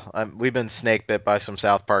don't. We've been snake bit by some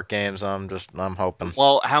South Park games. I'm hoping.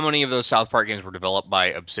 Well, how many of those South Park games were developed by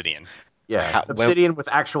Obsidian? Yeah, Obsidian with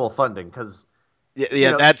actual funding because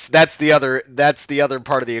Yeah, that's the other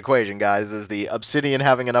part of the equation, guys. Is the Obsidian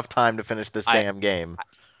having enough time to finish this damn game?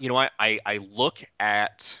 You know what? I look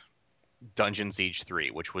at Dungeon Siege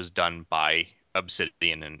 3, which was done by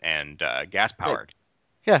Obsidian and gas powered.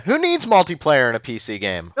 Yeah, who needs multiplayer in a PC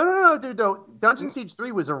game? No, dude. No, Dungeon Siege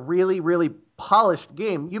 3 was a really, really polished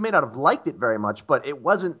game. You may not have liked it very much, but it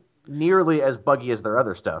wasn't nearly as buggy as their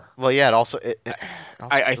other stuff. Well, yeah,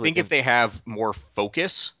 I think if they have more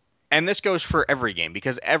focus, and this goes for every game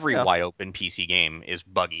because every wide open PC game is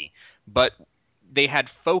buggy, but they had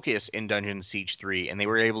focus in Dungeon Siege 3 and they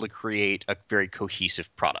were able to create a very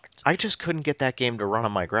cohesive product. I just couldn't get that game to run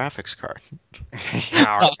on my graphics card.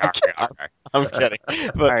 I'm kidding.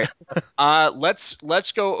 But... All right.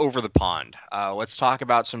 Let's go over the pond. Let's talk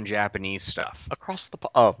about some Japanese stuff.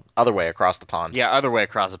 Other way across the pond. Yeah, other way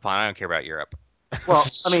across the pond. I don't care about Europe. Well,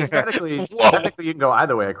 I mean, technically you can go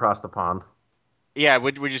either way across the pond. Yeah,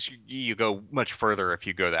 you go much further if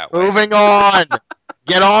you go that way. Moving on.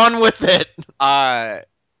 Get on with it.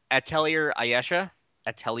 Atelier Ayesha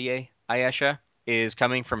is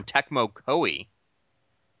coming from Tecmo Koei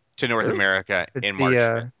to North America in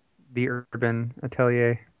March. The Urban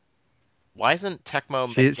Atelier. Why isn't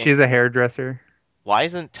Tecmo? She's a hairdresser. Why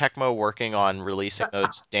isn't Tecmo working on releasing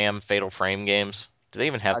those damn Fatal Frame games? Do they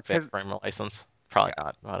even have Fatal Frame license? Probably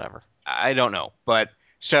not. Whatever. I don't know, but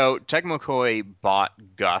so Tecmo Koei bought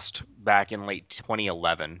Gust back in late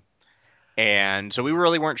 2011. And so we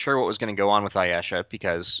really weren't sure what was going to go on with Ayesha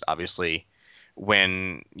because obviously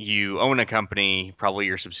when you own a company, probably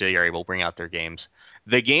your subsidiary will bring out their games.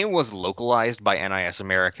 The game was localized by NIS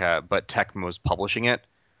America, but Tecmo was publishing it.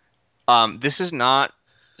 This is not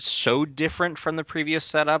so different from the previous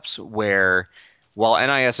setups where while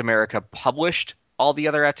NIS America published all the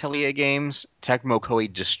other Atelier games, Tecmo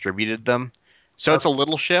Koei distributed them. So it's a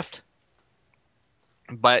little shift,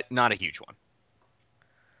 but not a huge one.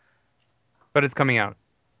 But it's coming out.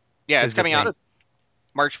 Yeah, Is it's the coming thing. out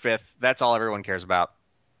March 5th. That's all everyone cares about.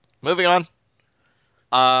 Moving on.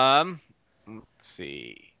 Let's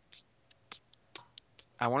see.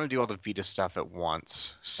 I want to do all the Vita stuff at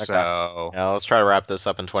once. So Yeah, let's try to wrap this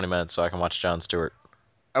up in 20 minutes so I can watch Jon Stewart.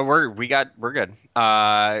 we're good.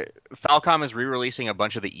 Falcom is re-releasing a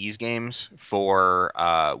bunch of the Ys games for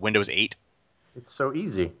Windows 8. It's so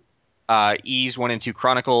easy. Ys 1 and 2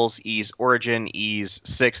 Chronicles, Ys Origin, Ys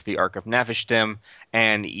 6, The Ark of Nephishtim,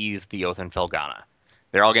 and Ys The Oath and Felghana.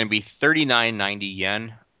 They're all going to be 39.90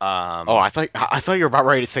 yen. I thought you were about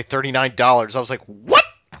ready to say $39. I was like, what?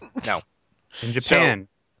 No. In Japan.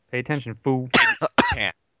 Pay attention, fool.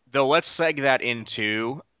 Though let's seg that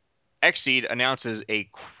into Xseed announces a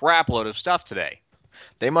crap load of stuff today.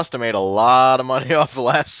 They must have made a lot of money off the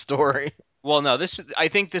last story. Well, no, I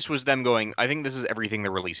think this was them going, I think this is everything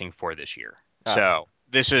they're releasing for this year. Oh. So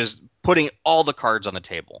this is putting all the cards on the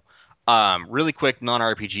table. Really quick,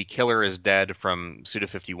 non-RPG Killer is Dead from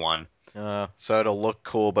Suda51. So it'll look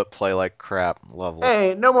cool but play like crap. Lovely.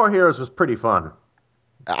 Hey, No More Heroes was pretty fun.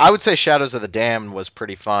 I would say Shadows of the Damned was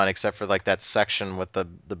pretty fun, except for like that section with the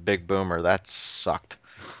big boomer. That sucked.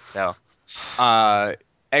 So,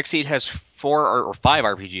 Xseed has 4 or 5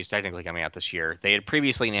 RPGs technically coming out this year. They had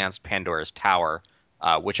previously announced Pandora's Tower,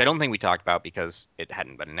 which I don't think we talked about because it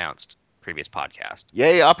hadn't been announced previous podcast.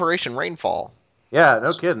 Yay, Operation Rainfall. Yeah,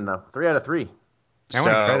 no kidding. 3 out of 3. I want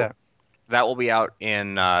to try that. That will be out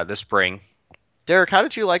in the spring. Derek, how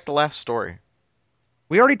did you like the last story?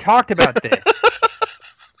 We already talked about this.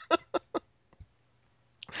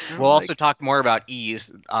 We'll also talk more about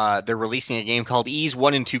Ys. They're releasing a game called Ys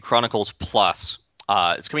 1 and 2 Chronicles Plus.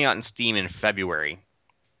 It's coming out in Steam in February.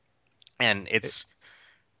 And it's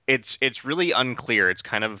really unclear. It's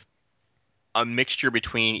kind of a mixture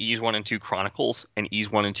between Ys 1 and 2 Chronicles and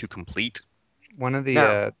Ys 1 and 2 Complete. One of the Now,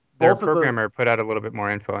 their both of the- programmer put out a little bit more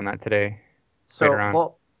info on that today. So Later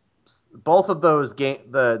on. both of those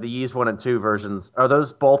the Ys 1 and 2 versions, are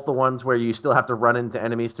those both the ones where you still have to run into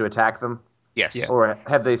enemies to attack them? Yes. Yeah. Or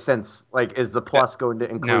have they since, like, is the plus going to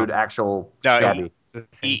include actual No, stabby? It's the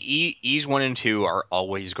same. Ys 1 and 2 are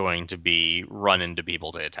always going to be run into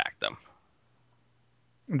people to attack them.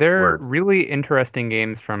 They're Word. really interesting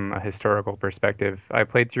games from a historical perspective. I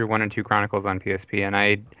played through 1 and 2 Chronicles on PSP, and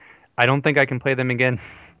I don't think I can play them again.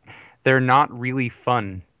 They're not really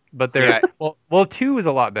fun, but they're well 2 is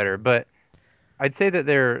a lot better, but I'd say that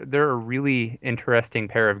they're a really interesting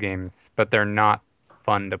pair of games, but they're not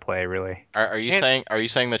fun to play really. Are you saying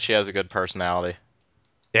that she has a good personality?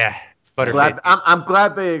 Yeah, I'm Butterface. I'm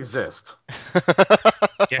glad they exist.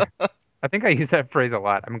 I think I use that phrase a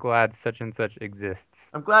lot. I'm glad such and such exists.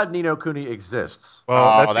 I'm glad Nino Kuni exists.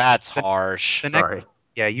 Well, that's harsh. the next. Sorry.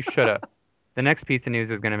 Yeah, you shut up. The next piece of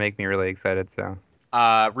news is going to make me really excited. So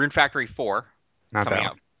Rune Factory 4 not coming that.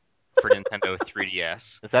 out for Nintendo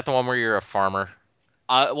 3DS. Is that the one where you're a farmer?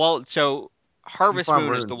 So Harvest farm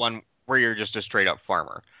Moon is the runes. one where you're just a straight up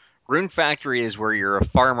farmer. Rune Factory is where you're a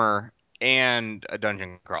farmer and a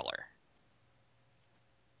dungeon crawler.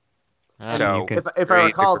 So- You can If I create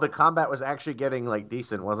recall, different- the combat was actually getting like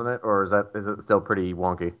decent, wasn't it? Or is it still pretty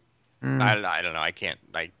wonky? Mm, I don't know. I can't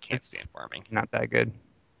It's- stand farming. not that good.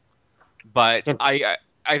 But It's-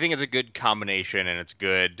 I think it's a good combination and it's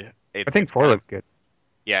good. I think it's 4 kind of- looks good.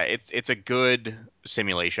 Yeah, it's a good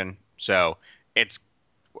simulation. So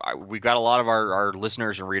we've got a lot of our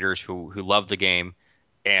listeners and readers who love the game,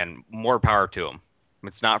 and more power to them.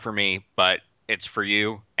 It's not for me, but it's for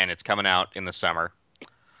you, and it's coming out in the summer.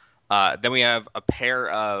 Then we have a pair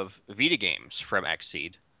of Vita games from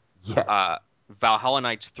Xseed. Yes. Valhalla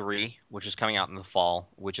Knights 3, which is coming out in the fall,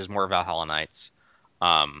 which is more Valhalla Knights.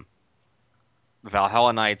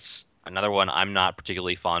 Valhalla Knights, another one I'm not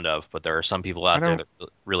particularly fond of, but there are some people out there that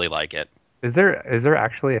really like it. Is there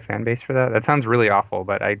actually a fan base for that? That sounds really awful,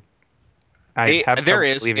 but I have there trouble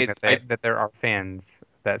is. believing that there are fans of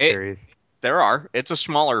that It- series. There are. It's a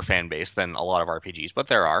smaller fan base than a lot of RPGs, but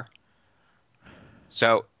there are.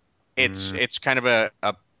 So it's kind of a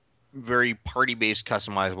very party-based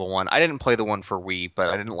customizable one. I didn't play the one for Wii, but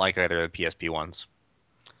I didn't like either of the PSP ones.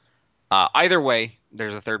 Either way,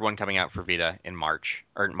 there's a third one coming out for Vita in March,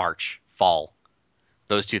 fall.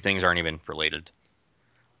 Those two things aren't even related.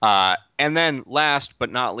 And then last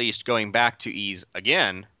but not least, going back to Ys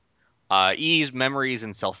again, Ys Memories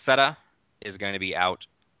in Celceta is going to be out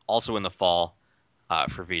also in the fall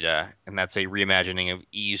for Vita, and that's a reimagining of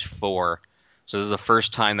Ys 4. So this is the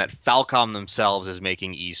first time that Falcom themselves is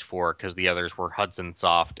making Ys 4, because the others were Hudson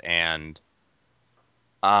Soft and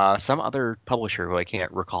some other publisher who I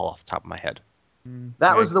can't recall off the top of my head.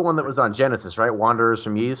 That was the one that was on Genesis, right? Wanderers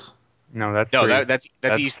from Ys? No, that's No, three. that's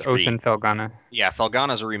Ys 3. Ocean Felghana. Yeah,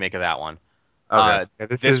 Felghana's a remake of that one. Okay. Yeah,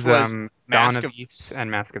 this This is was Dawn Mask of of- Ys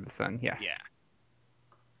and Mask of the Sun. Yeah. Yeah.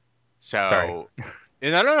 So, Sorry.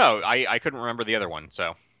 no. I couldn't remember the other one,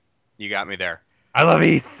 so you got me there. I love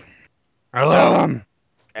Ys. I So- love them.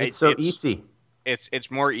 It's so easy.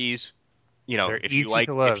 It's more Ys. You know, They're if easy you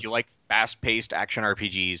to love. like fast-paced action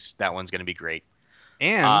RPGs, that one's going to be great.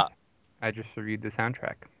 And Uh, I just reviewed the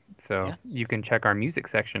soundtrack, so Yes. you can check our music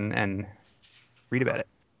section and read about it.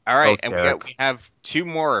 All right, Oh, and Derek. we have two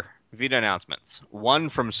more Vita announcements. One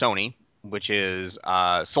from Sony, which is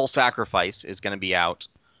Soul Sacrifice is going to be out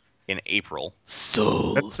in April.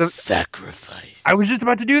 Soul That's the- sacrifice. I was just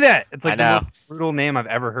about to do that. It's like I the know. most brutal name I've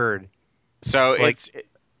ever heard. So Like-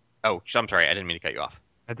 oh, I'm sorry, I didn't mean to cut you off.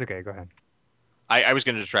 That's okay. Go ahead. I was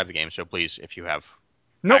going to describe the game, so please, if you have.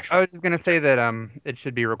 Nope. Actually- I was just gonna say that it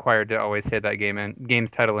should be required to always say that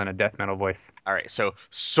game's title in a death metal voice. All right, so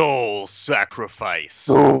Soul Sacrifice.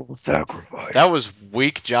 Soul sacrifice. That was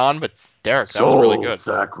weak, John, but Derek, that was really good.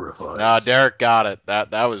 Sacrifice. No, Derek got it.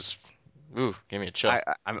 That was, ooh, give me a chill.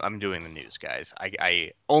 I'm doing the news, guys.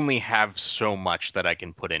 I only have so much that I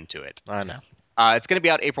can put into it. I know. It's going to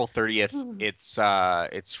be out April 30th.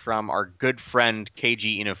 It's from our good friend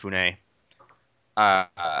Keiji Inafune.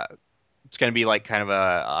 It's going to be like kind of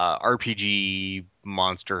a RPG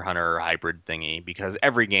Monster Hunter hybrid thingy, because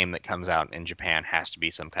every game that comes out in Japan has to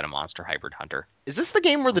be some kind of monster hybrid hunter. Is this the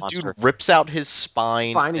game where the Monster. dude rips out his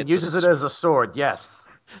spine? Fine, he It's a uses it as a sword, yes.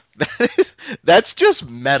 That's just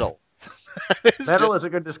metal. That is Metal just- is a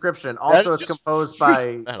good description. That Also, is it's just composed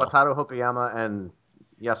by metal. Wataru Hokoyama and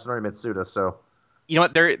Yasunori Mitsuda, so... You know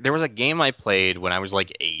what? There was a game I played when I was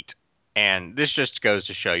like 8, and this just goes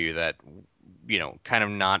to show you that, you know, kind of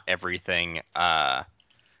not everything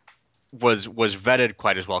was vetted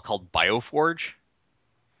quite as well, called Bioforge.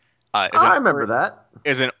 I remember that.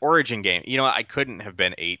 Is an Origin game. You know, I couldn't have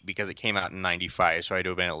been 8 because it came out in 95, so I had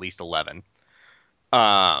to have been at least 11.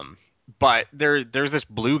 But there's this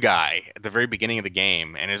blue guy at the very beginning of the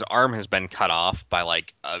game, and his arm has been cut off by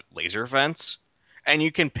like a laser fence, and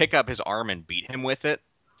you can pick up his arm and beat him with it.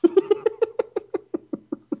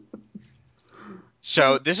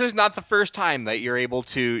 So this is not the first time that you're able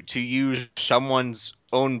to use someone's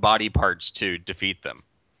own body parts to defeat them.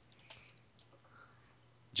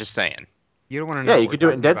 Just saying. You don't want to know. Yeah, what you we're could do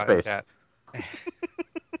it in talking Dead about,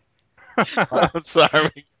 Space. chat.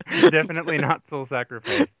 Sorry. Definitely not soul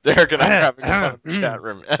sacrifice. Derek and I are having fun in the chat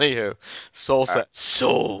room. Anywho, souls.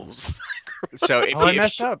 So if, Oh, I you,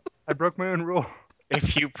 messed up. I broke my own rule.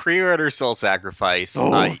 if you pre-order Soul Sacrifice,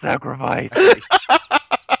 Soul sacrifice.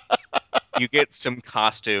 you get some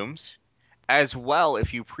costumes. As well,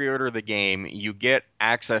 if you pre-order the game, you get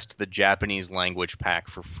access to the Japanese language pack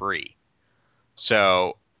for free.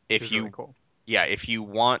 So Which if is you really cool. yeah, if you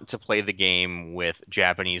want to play the game with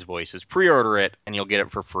Japanese voices, pre-order it and you'll get it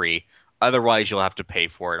for free. Otherwise, you'll have to pay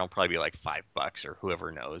for it. It'll probably be like $5 or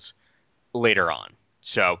whoever knows later on.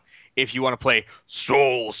 So if you want to play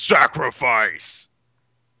Soul Sacrifice,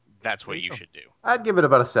 that's what There you you go. should do. I'd give it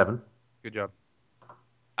about a 7. Good job.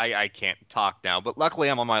 I can't talk now, but luckily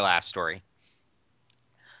I'm on my last story.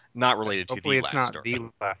 Not related to Hopefully the it's last not story. the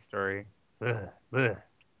last story. Ugh,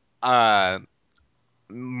 ugh.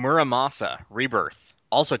 Muramasa Rebirth,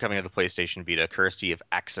 also coming to the PlayStation Vita, courtesy of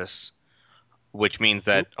Axis, which means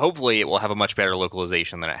that hopefully it will have a much better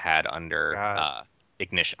localization than it had under God.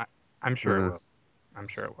 Ignition. I'm sure Mhm. it will. I'm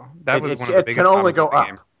sure it will. That was It one of the can biggest only problems go with the up.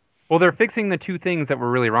 game. Well, they're fixing the two things that were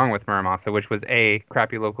really wrong with Muramasa, which was A,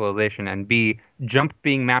 crappy localization, and B, jump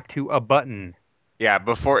being mapped to a button. Yeah,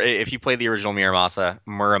 before if you played the original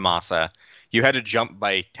Muramasa, you had to jump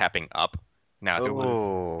by tapping up. Now it's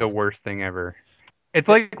Oh. The worst thing ever. It's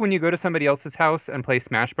like when you go to somebody else's house and play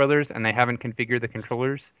Smash Brothers and they haven't configured the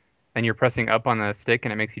controllers and you're pressing up on the stick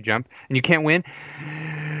and it makes you jump and you can't win.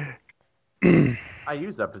 I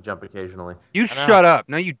use that to jump occasionally. You know. shut up.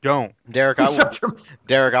 No, you don't. Derek, I will, Shut your-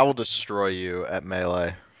 Derek, I will destroy you at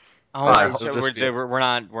Melee. oh, Alright, so it'll just be we're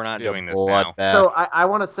not Be a doing this now. bloodbath. So I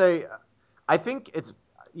want to say, I think it's.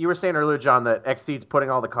 You were saying earlier, John, that Xseed's putting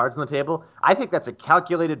all the cards on the table. I think that's a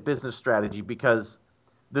calculated business strategy because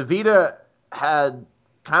the Vita had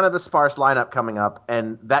kind of a sparse lineup coming up,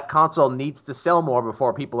 and that console needs to sell more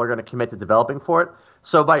before people are going to commit to developing for it.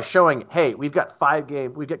 So by showing, hey, we've got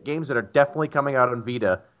games that are definitely coming out on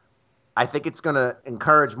Vita, I think it's going to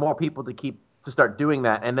encourage more people to start doing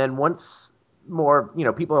that. And then once more,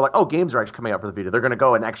 people are like, oh, games are actually coming out for the Vita, they're going to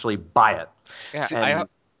go and actually buy it. Yeah,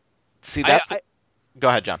 See, that's go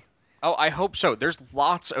ahead, John. Oh, I hope so. There's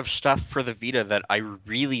lots of stuff for the Vita that I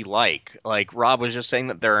really like. Like Rob was just saying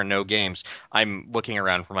that there are no games. I'm looking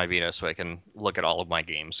around for my Vita so I can look at all of my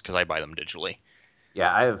games because I buy them digitally.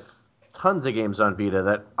 Yeah, I have tons of games on Vita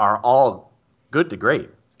that are all good to great.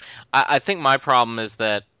 I think my problem is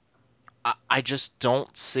that I just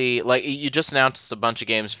don't see, like, you just announced a bunch of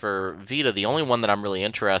games for Vita. The only one that I'm really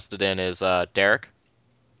interested in is Derek.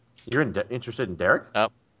 You're interested in Derek?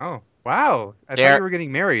 Oh, wow. I thought Derek. you were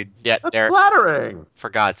getting married. Yeah, That's Derek. flattering. For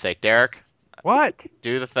God's sake, Derek, What?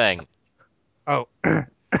 do the thing. Oh.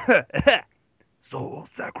 Soul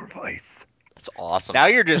sacrifice. That's awesome. Now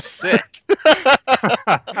you're just sick. But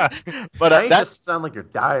That that's just sound like you're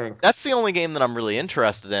dying. that's the only game that I'm really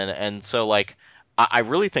interested in, and so like I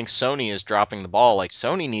really think Sony is dropping the ball. Like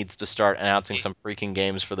Sony needs to start announcing some freaking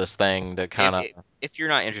games for this thing to kind of. If you're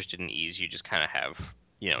not interested in ease, you just kind of have,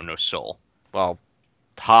 no soul. Well,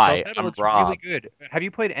 hi, Falsetto I'm looks Rob. really good. Have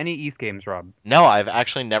you played any East games, Rob? No, I've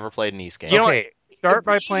actually never played an East game. You know Okay, start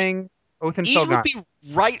by East- playing Ease would Oathenfeldgaunt. be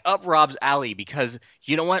right up Rob's alley because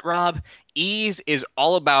you know what, Rob? Ease is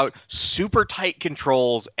all about super tight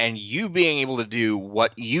controls and you being able to do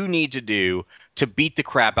what you need to do to beat the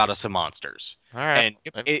crap out of some monsters. All right.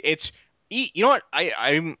 And you know what?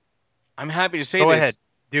 I'm happy to say Go this. ahead.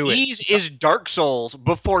 Do it. Ease is Dark Souls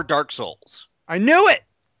before Dark Souls. I knew it!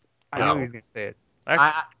 I No. knew he was going to say it.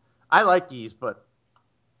 I like Ease, but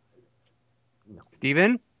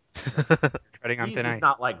Steven? Treading on Ease thin is ice.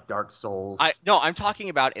 not like Dark Souls. I'm talking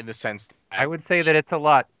about in the sense that I would say that it's a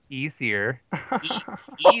lot easier.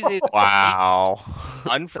 Ease is Wow.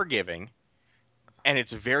 unforgiving, and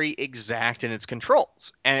it's very exact in its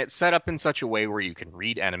controls, and it's set up in such a way where you can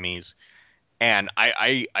read enemies, and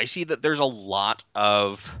I see that there's a lot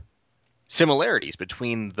of similarities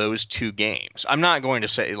between those two games. I'm not going to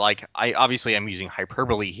say I'm using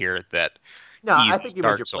hyperbole here that no, I Ease think is you made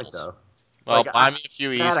Dark your point, Souls. though. Well, Like, buy me a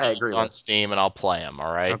few that East I games agree on with. Steam, and I'll play them.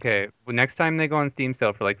 All right. Okay, well, next time they go on Steam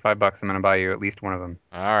sale for like $5, I'm going to buy you at least one of them.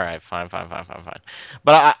 All right. Fine.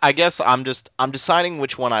 But I guess I'm deciding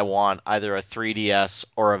which one I want, either a 3DS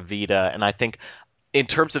or a Vita, and I think. In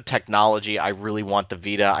terms of technology, I really want the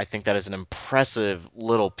Vita. I think that is an impressive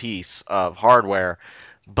little piece of hardware,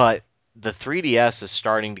 but the 3DS is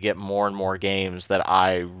starting to get more and more games that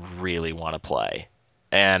I really want to play.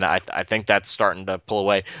 And I think that's starting to pull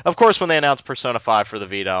away. Of course, when they announce Persona 5 for the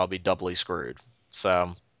Vita, I'll be doubly screwed.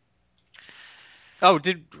 So, Oh,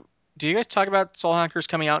 did you guys talk about Soul Hackers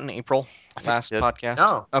coming out in April last we did. podcast?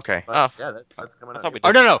 No. Okay. But, yeah, that's coming I up. thought we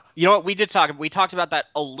Oh did. no. You know what? We talked about that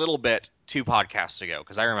a little bit 2 podcasts ago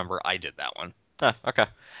because I remember I did that one. Okay.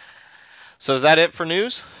 So is that it for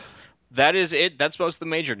news? That is it. That's most of the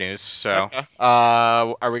major news. So Okay.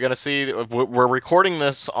 Are we gonna see? We're recording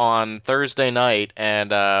this on Thursday night,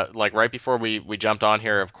 and like right before we jumped on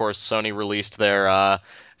here, of course, Sony released their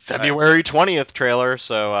February 20th trailer.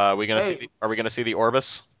 So are we gonna see the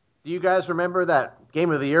Orbis? Do you guys remember that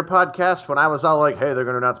Game of the Year podcast when I was all like, hey, they're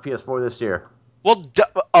going to announce PS4 this year? Well,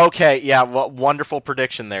 okay, yeah. Well, wonderful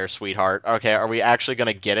prediction there, sweetheart. Okay, are we actually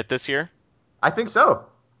gonna get it this year? I think so.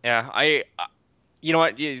 yeah, you know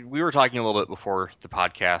what? We were talking a little bit before the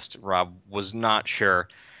podcast. Rob was not sure.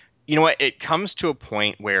 You know what? It comes to a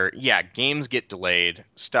point where, yeah, games get delayed,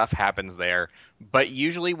 stuff happens there, but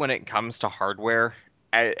usually when it comes to hardware,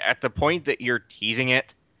 at the point that you're teasing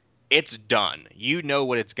it, it's done. You know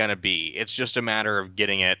what it's going to be. It's just a matter of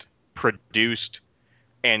getting it produced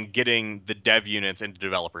and getting the dev units into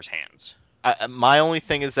developers' hands. My only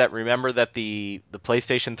thing is that remember that the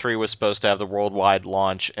PlayStation 3 was supposed to have the worldwide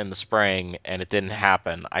launch in the spring, and it didn't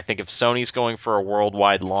happen. I think if Sony's going for a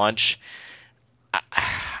worldwide launch,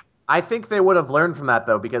 I think they would have learned from that,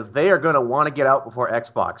 though, because they are going to want to get out before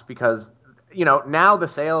Xbox because, now the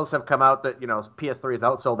sales have come out that, PS3 has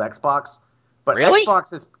outsold Xbox. But Really?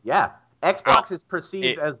 Xbox is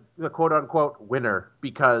perceived as the quote-unquote winner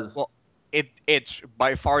because... Well, it's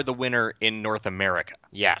by far the winner in North America.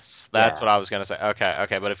 yes, that's Yeah. what I was going to say.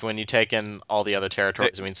 Okay, but when you take in all the other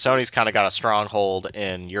territories, I mean, Sony's kind of got a stronghold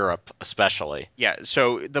in Europe, especially. Yeah,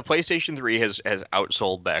 so the PlayStation 3 has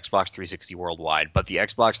outsold the Xbox 360 worldwide, but the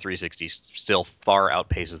Xbox 360 still far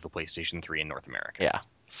outpaces the PlayStation 3 in North America. Yeah,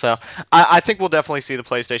 So I think we'll definitely see the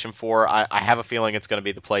PlayStation 4. I have a feeling it's going to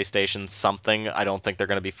be the PlayStation something. I don't think they're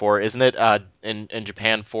going to be 4, isn't it? In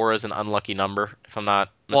Japan, 4 is an unlucky number, if I'm not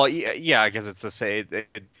Well, mistaken. yeah, I guess it's the same.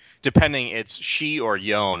 Depending, it's she or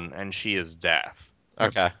yon, and she is deaf.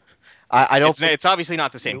 Okay. I don't think. It's obviously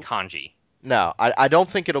not the same Nope. kanji. No, I don't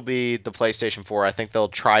think it'll be the PlayStation 4. I think they'll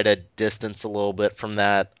try to distance a little bit from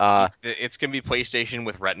that. It's gonna be PlayStation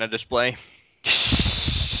with Retina display.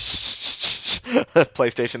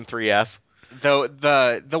 PlayStation 3S. Though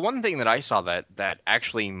the one thing that I saw that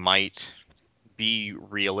actually might be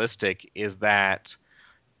realistic is that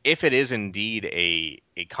if it is indeed a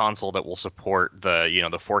console that will support the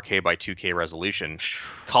 4K by 2K resolution,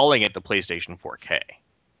 calling it the PlayStation 4K.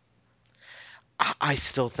 I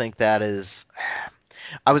still think that is.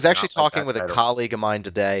 I was actually Not like talking that with a title. colleague of mine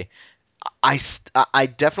today. I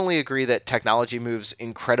definitely agree that technology moves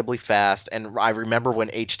incredibly fast, and I remember when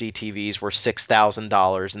HD TVs were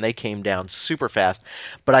 $6,000 and they came down super fast.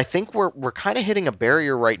 But I think we're kind of hitting a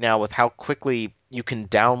barrier right now with how quickly you can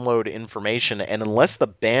download information, and unless the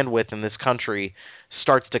bandwidth in this country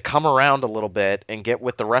starts to come around a little bit and get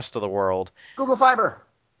with the rest of the world, Google Fiber.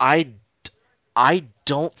 I I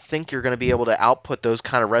don't think you're going to be able to output those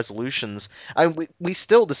kind of resolutions. We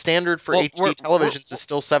still, the standard for Well, HD televisions is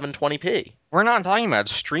still 720p. We're not talking about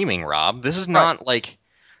streaming, Rob. This is Right. not like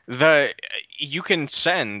the you can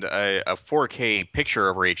send a 4K picture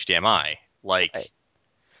over HDMI, like, Right.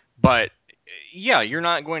 but yeah, you're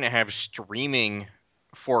not going to have streaming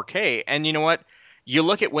 4K. And you know what? You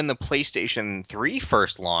look at when the PlayStation 3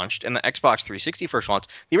 first launched and the Xbox 360 first launched.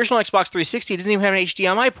 The original Xbox 360 didn't even have an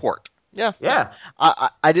HDMI port. Yeah. Yeah.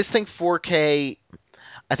 I just think 4K.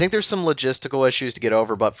 I think there's some logistical issues to get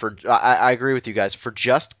over, but I agree with you guys. For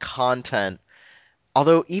just content,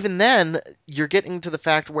 although even then, you're getting to the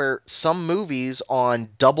fact where some movies on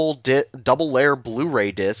double layer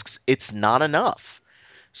Blu-ray discs, it's not enough.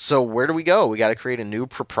 So where do we go? We got to create a new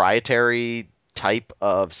proprietary type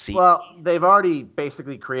of seat. Well, they've already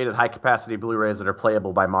basically created high capacity Blu-rays that are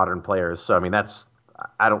playable by modern players. So I mean,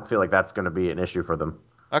 I don't feel like that's going to be an issue for them.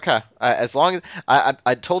 Okay, as long as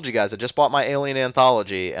I told you guys, I just bought my Alien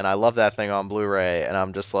Anthology, and I love that thing on Blu-ray, and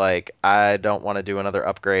I'm just like, I don't want to do another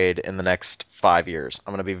upgrade in the next 5 years.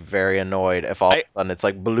 I'm gonna be very annoyed if all of a sudden it's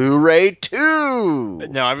like Blu-ray 2.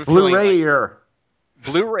 No, I have a feeling Blu-ray like or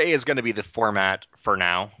Blu-ray is going to be the format for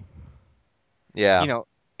now. Yeah, You know,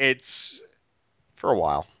 it's for a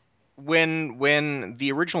while. when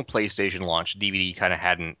the original PlayStation launched, DVD kind of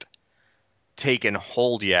hadn't taken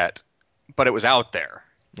hold yet, but it was out there.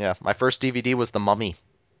 Yeah, my first DVD was The Mummy.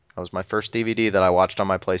 That was my first DVD that I watched on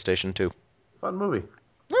my PlayStation 2. fun movie. It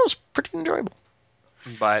was pretty enjoyable.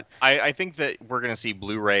 But I think that we're going to see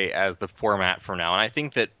Blu-ray as the format from now, and I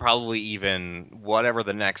think that probably even whatever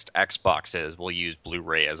the next Xbox is will use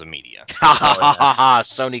Blu-ray as a media. Ha ha ha ha ha!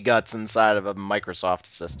 Sony guts inside of a Microsoft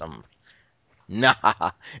system. Nah,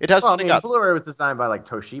 it has Well, I Sony mean, guts. Blu-ray was designed by like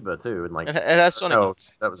Toshiba too, and like It has Sony no,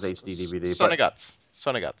 guts. that was HD DVD. Sony But guts.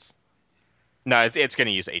 Sony guts. No, it's going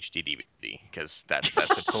to use HD DVD because that's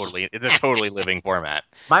it's a totally living format.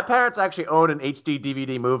 my parents actually own an HD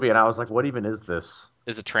DVD movie, and I was like, "What even is this?"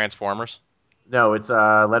 Is it Transformers? No, it's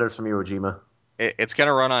Letters from Iwo Jima. It's going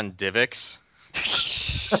to run on DivX.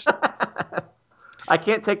 I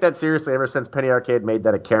can't take that seriously ever since Penny Arcade made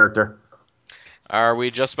that a character. Are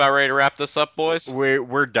we just about ready to wrap this up, boys?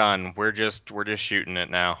 We're done. We're just shooting it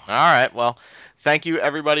now. All right. Well, thank you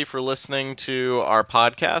everybody for listening to our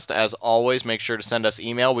podcast. As always, make sure to send us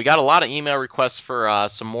email. We got a lot of email requests for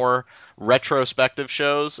some more retrospective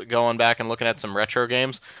shows, going back and looking at some retro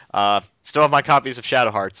games. Still have my copies of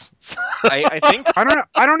Shadow Hearts. I think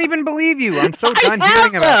I don't even believe you. I'm so done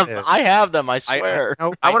hearing about this. I have them. I swear.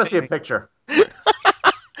 Nope. I want to see a think- picture.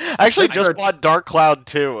 I actually just Sure. bought Dark Cloud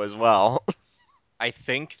 2 as well. I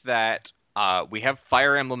think that we have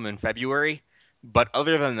Fire Emblem in February, but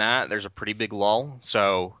other than that, there's a pretty big lull.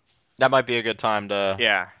 So That might be a good time to.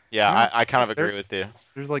 yeah, Yeah, I kind of agree There's- with you.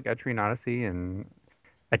 There's like Etrian Odyssey and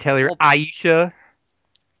Atelier Well, Aisha.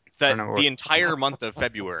 that don't know the what- entire month of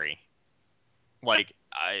February, like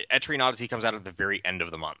Etrian Odyssey comes out at the very end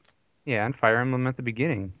of the month. Yeah, and Fire Emblem at the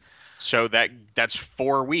beginning. So that's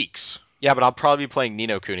 4 weeks. Yeah, but I'll probably be playing Ni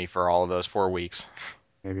no Kuni for all of those 4 weeks.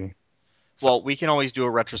 Maybe. Well, we can always do a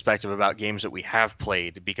retrospective about games that we have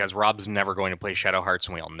played because Rob's never going to play Shadow Hearts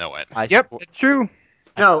and we all know it. Yep, it's true.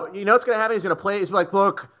 No, you know what's gonna happen? He's gonna play. He's like,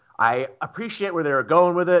 "Look, I appreciate where they were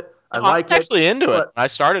going with it. I like I'm it. actually into it. but- When I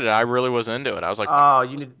started it, I really was into it. I was like, Oh,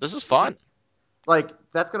 you need this is fun. like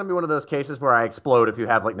that's gonna be one of those cases where I explode if you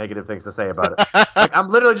have like negative things to say about it. Like, I'm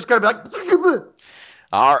literally just gonna be like,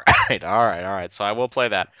 All right, all right, all right. So I will play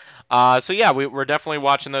that. So yeah, we're definitely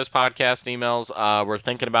watching those podcast emails. We're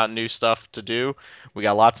thinking about new stuff to do. We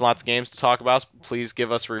got lots and lots of games to talk about. Please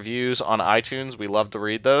give us reviews on iTunes. We love to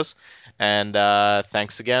read those. And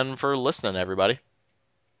thanks again for listening, everybody.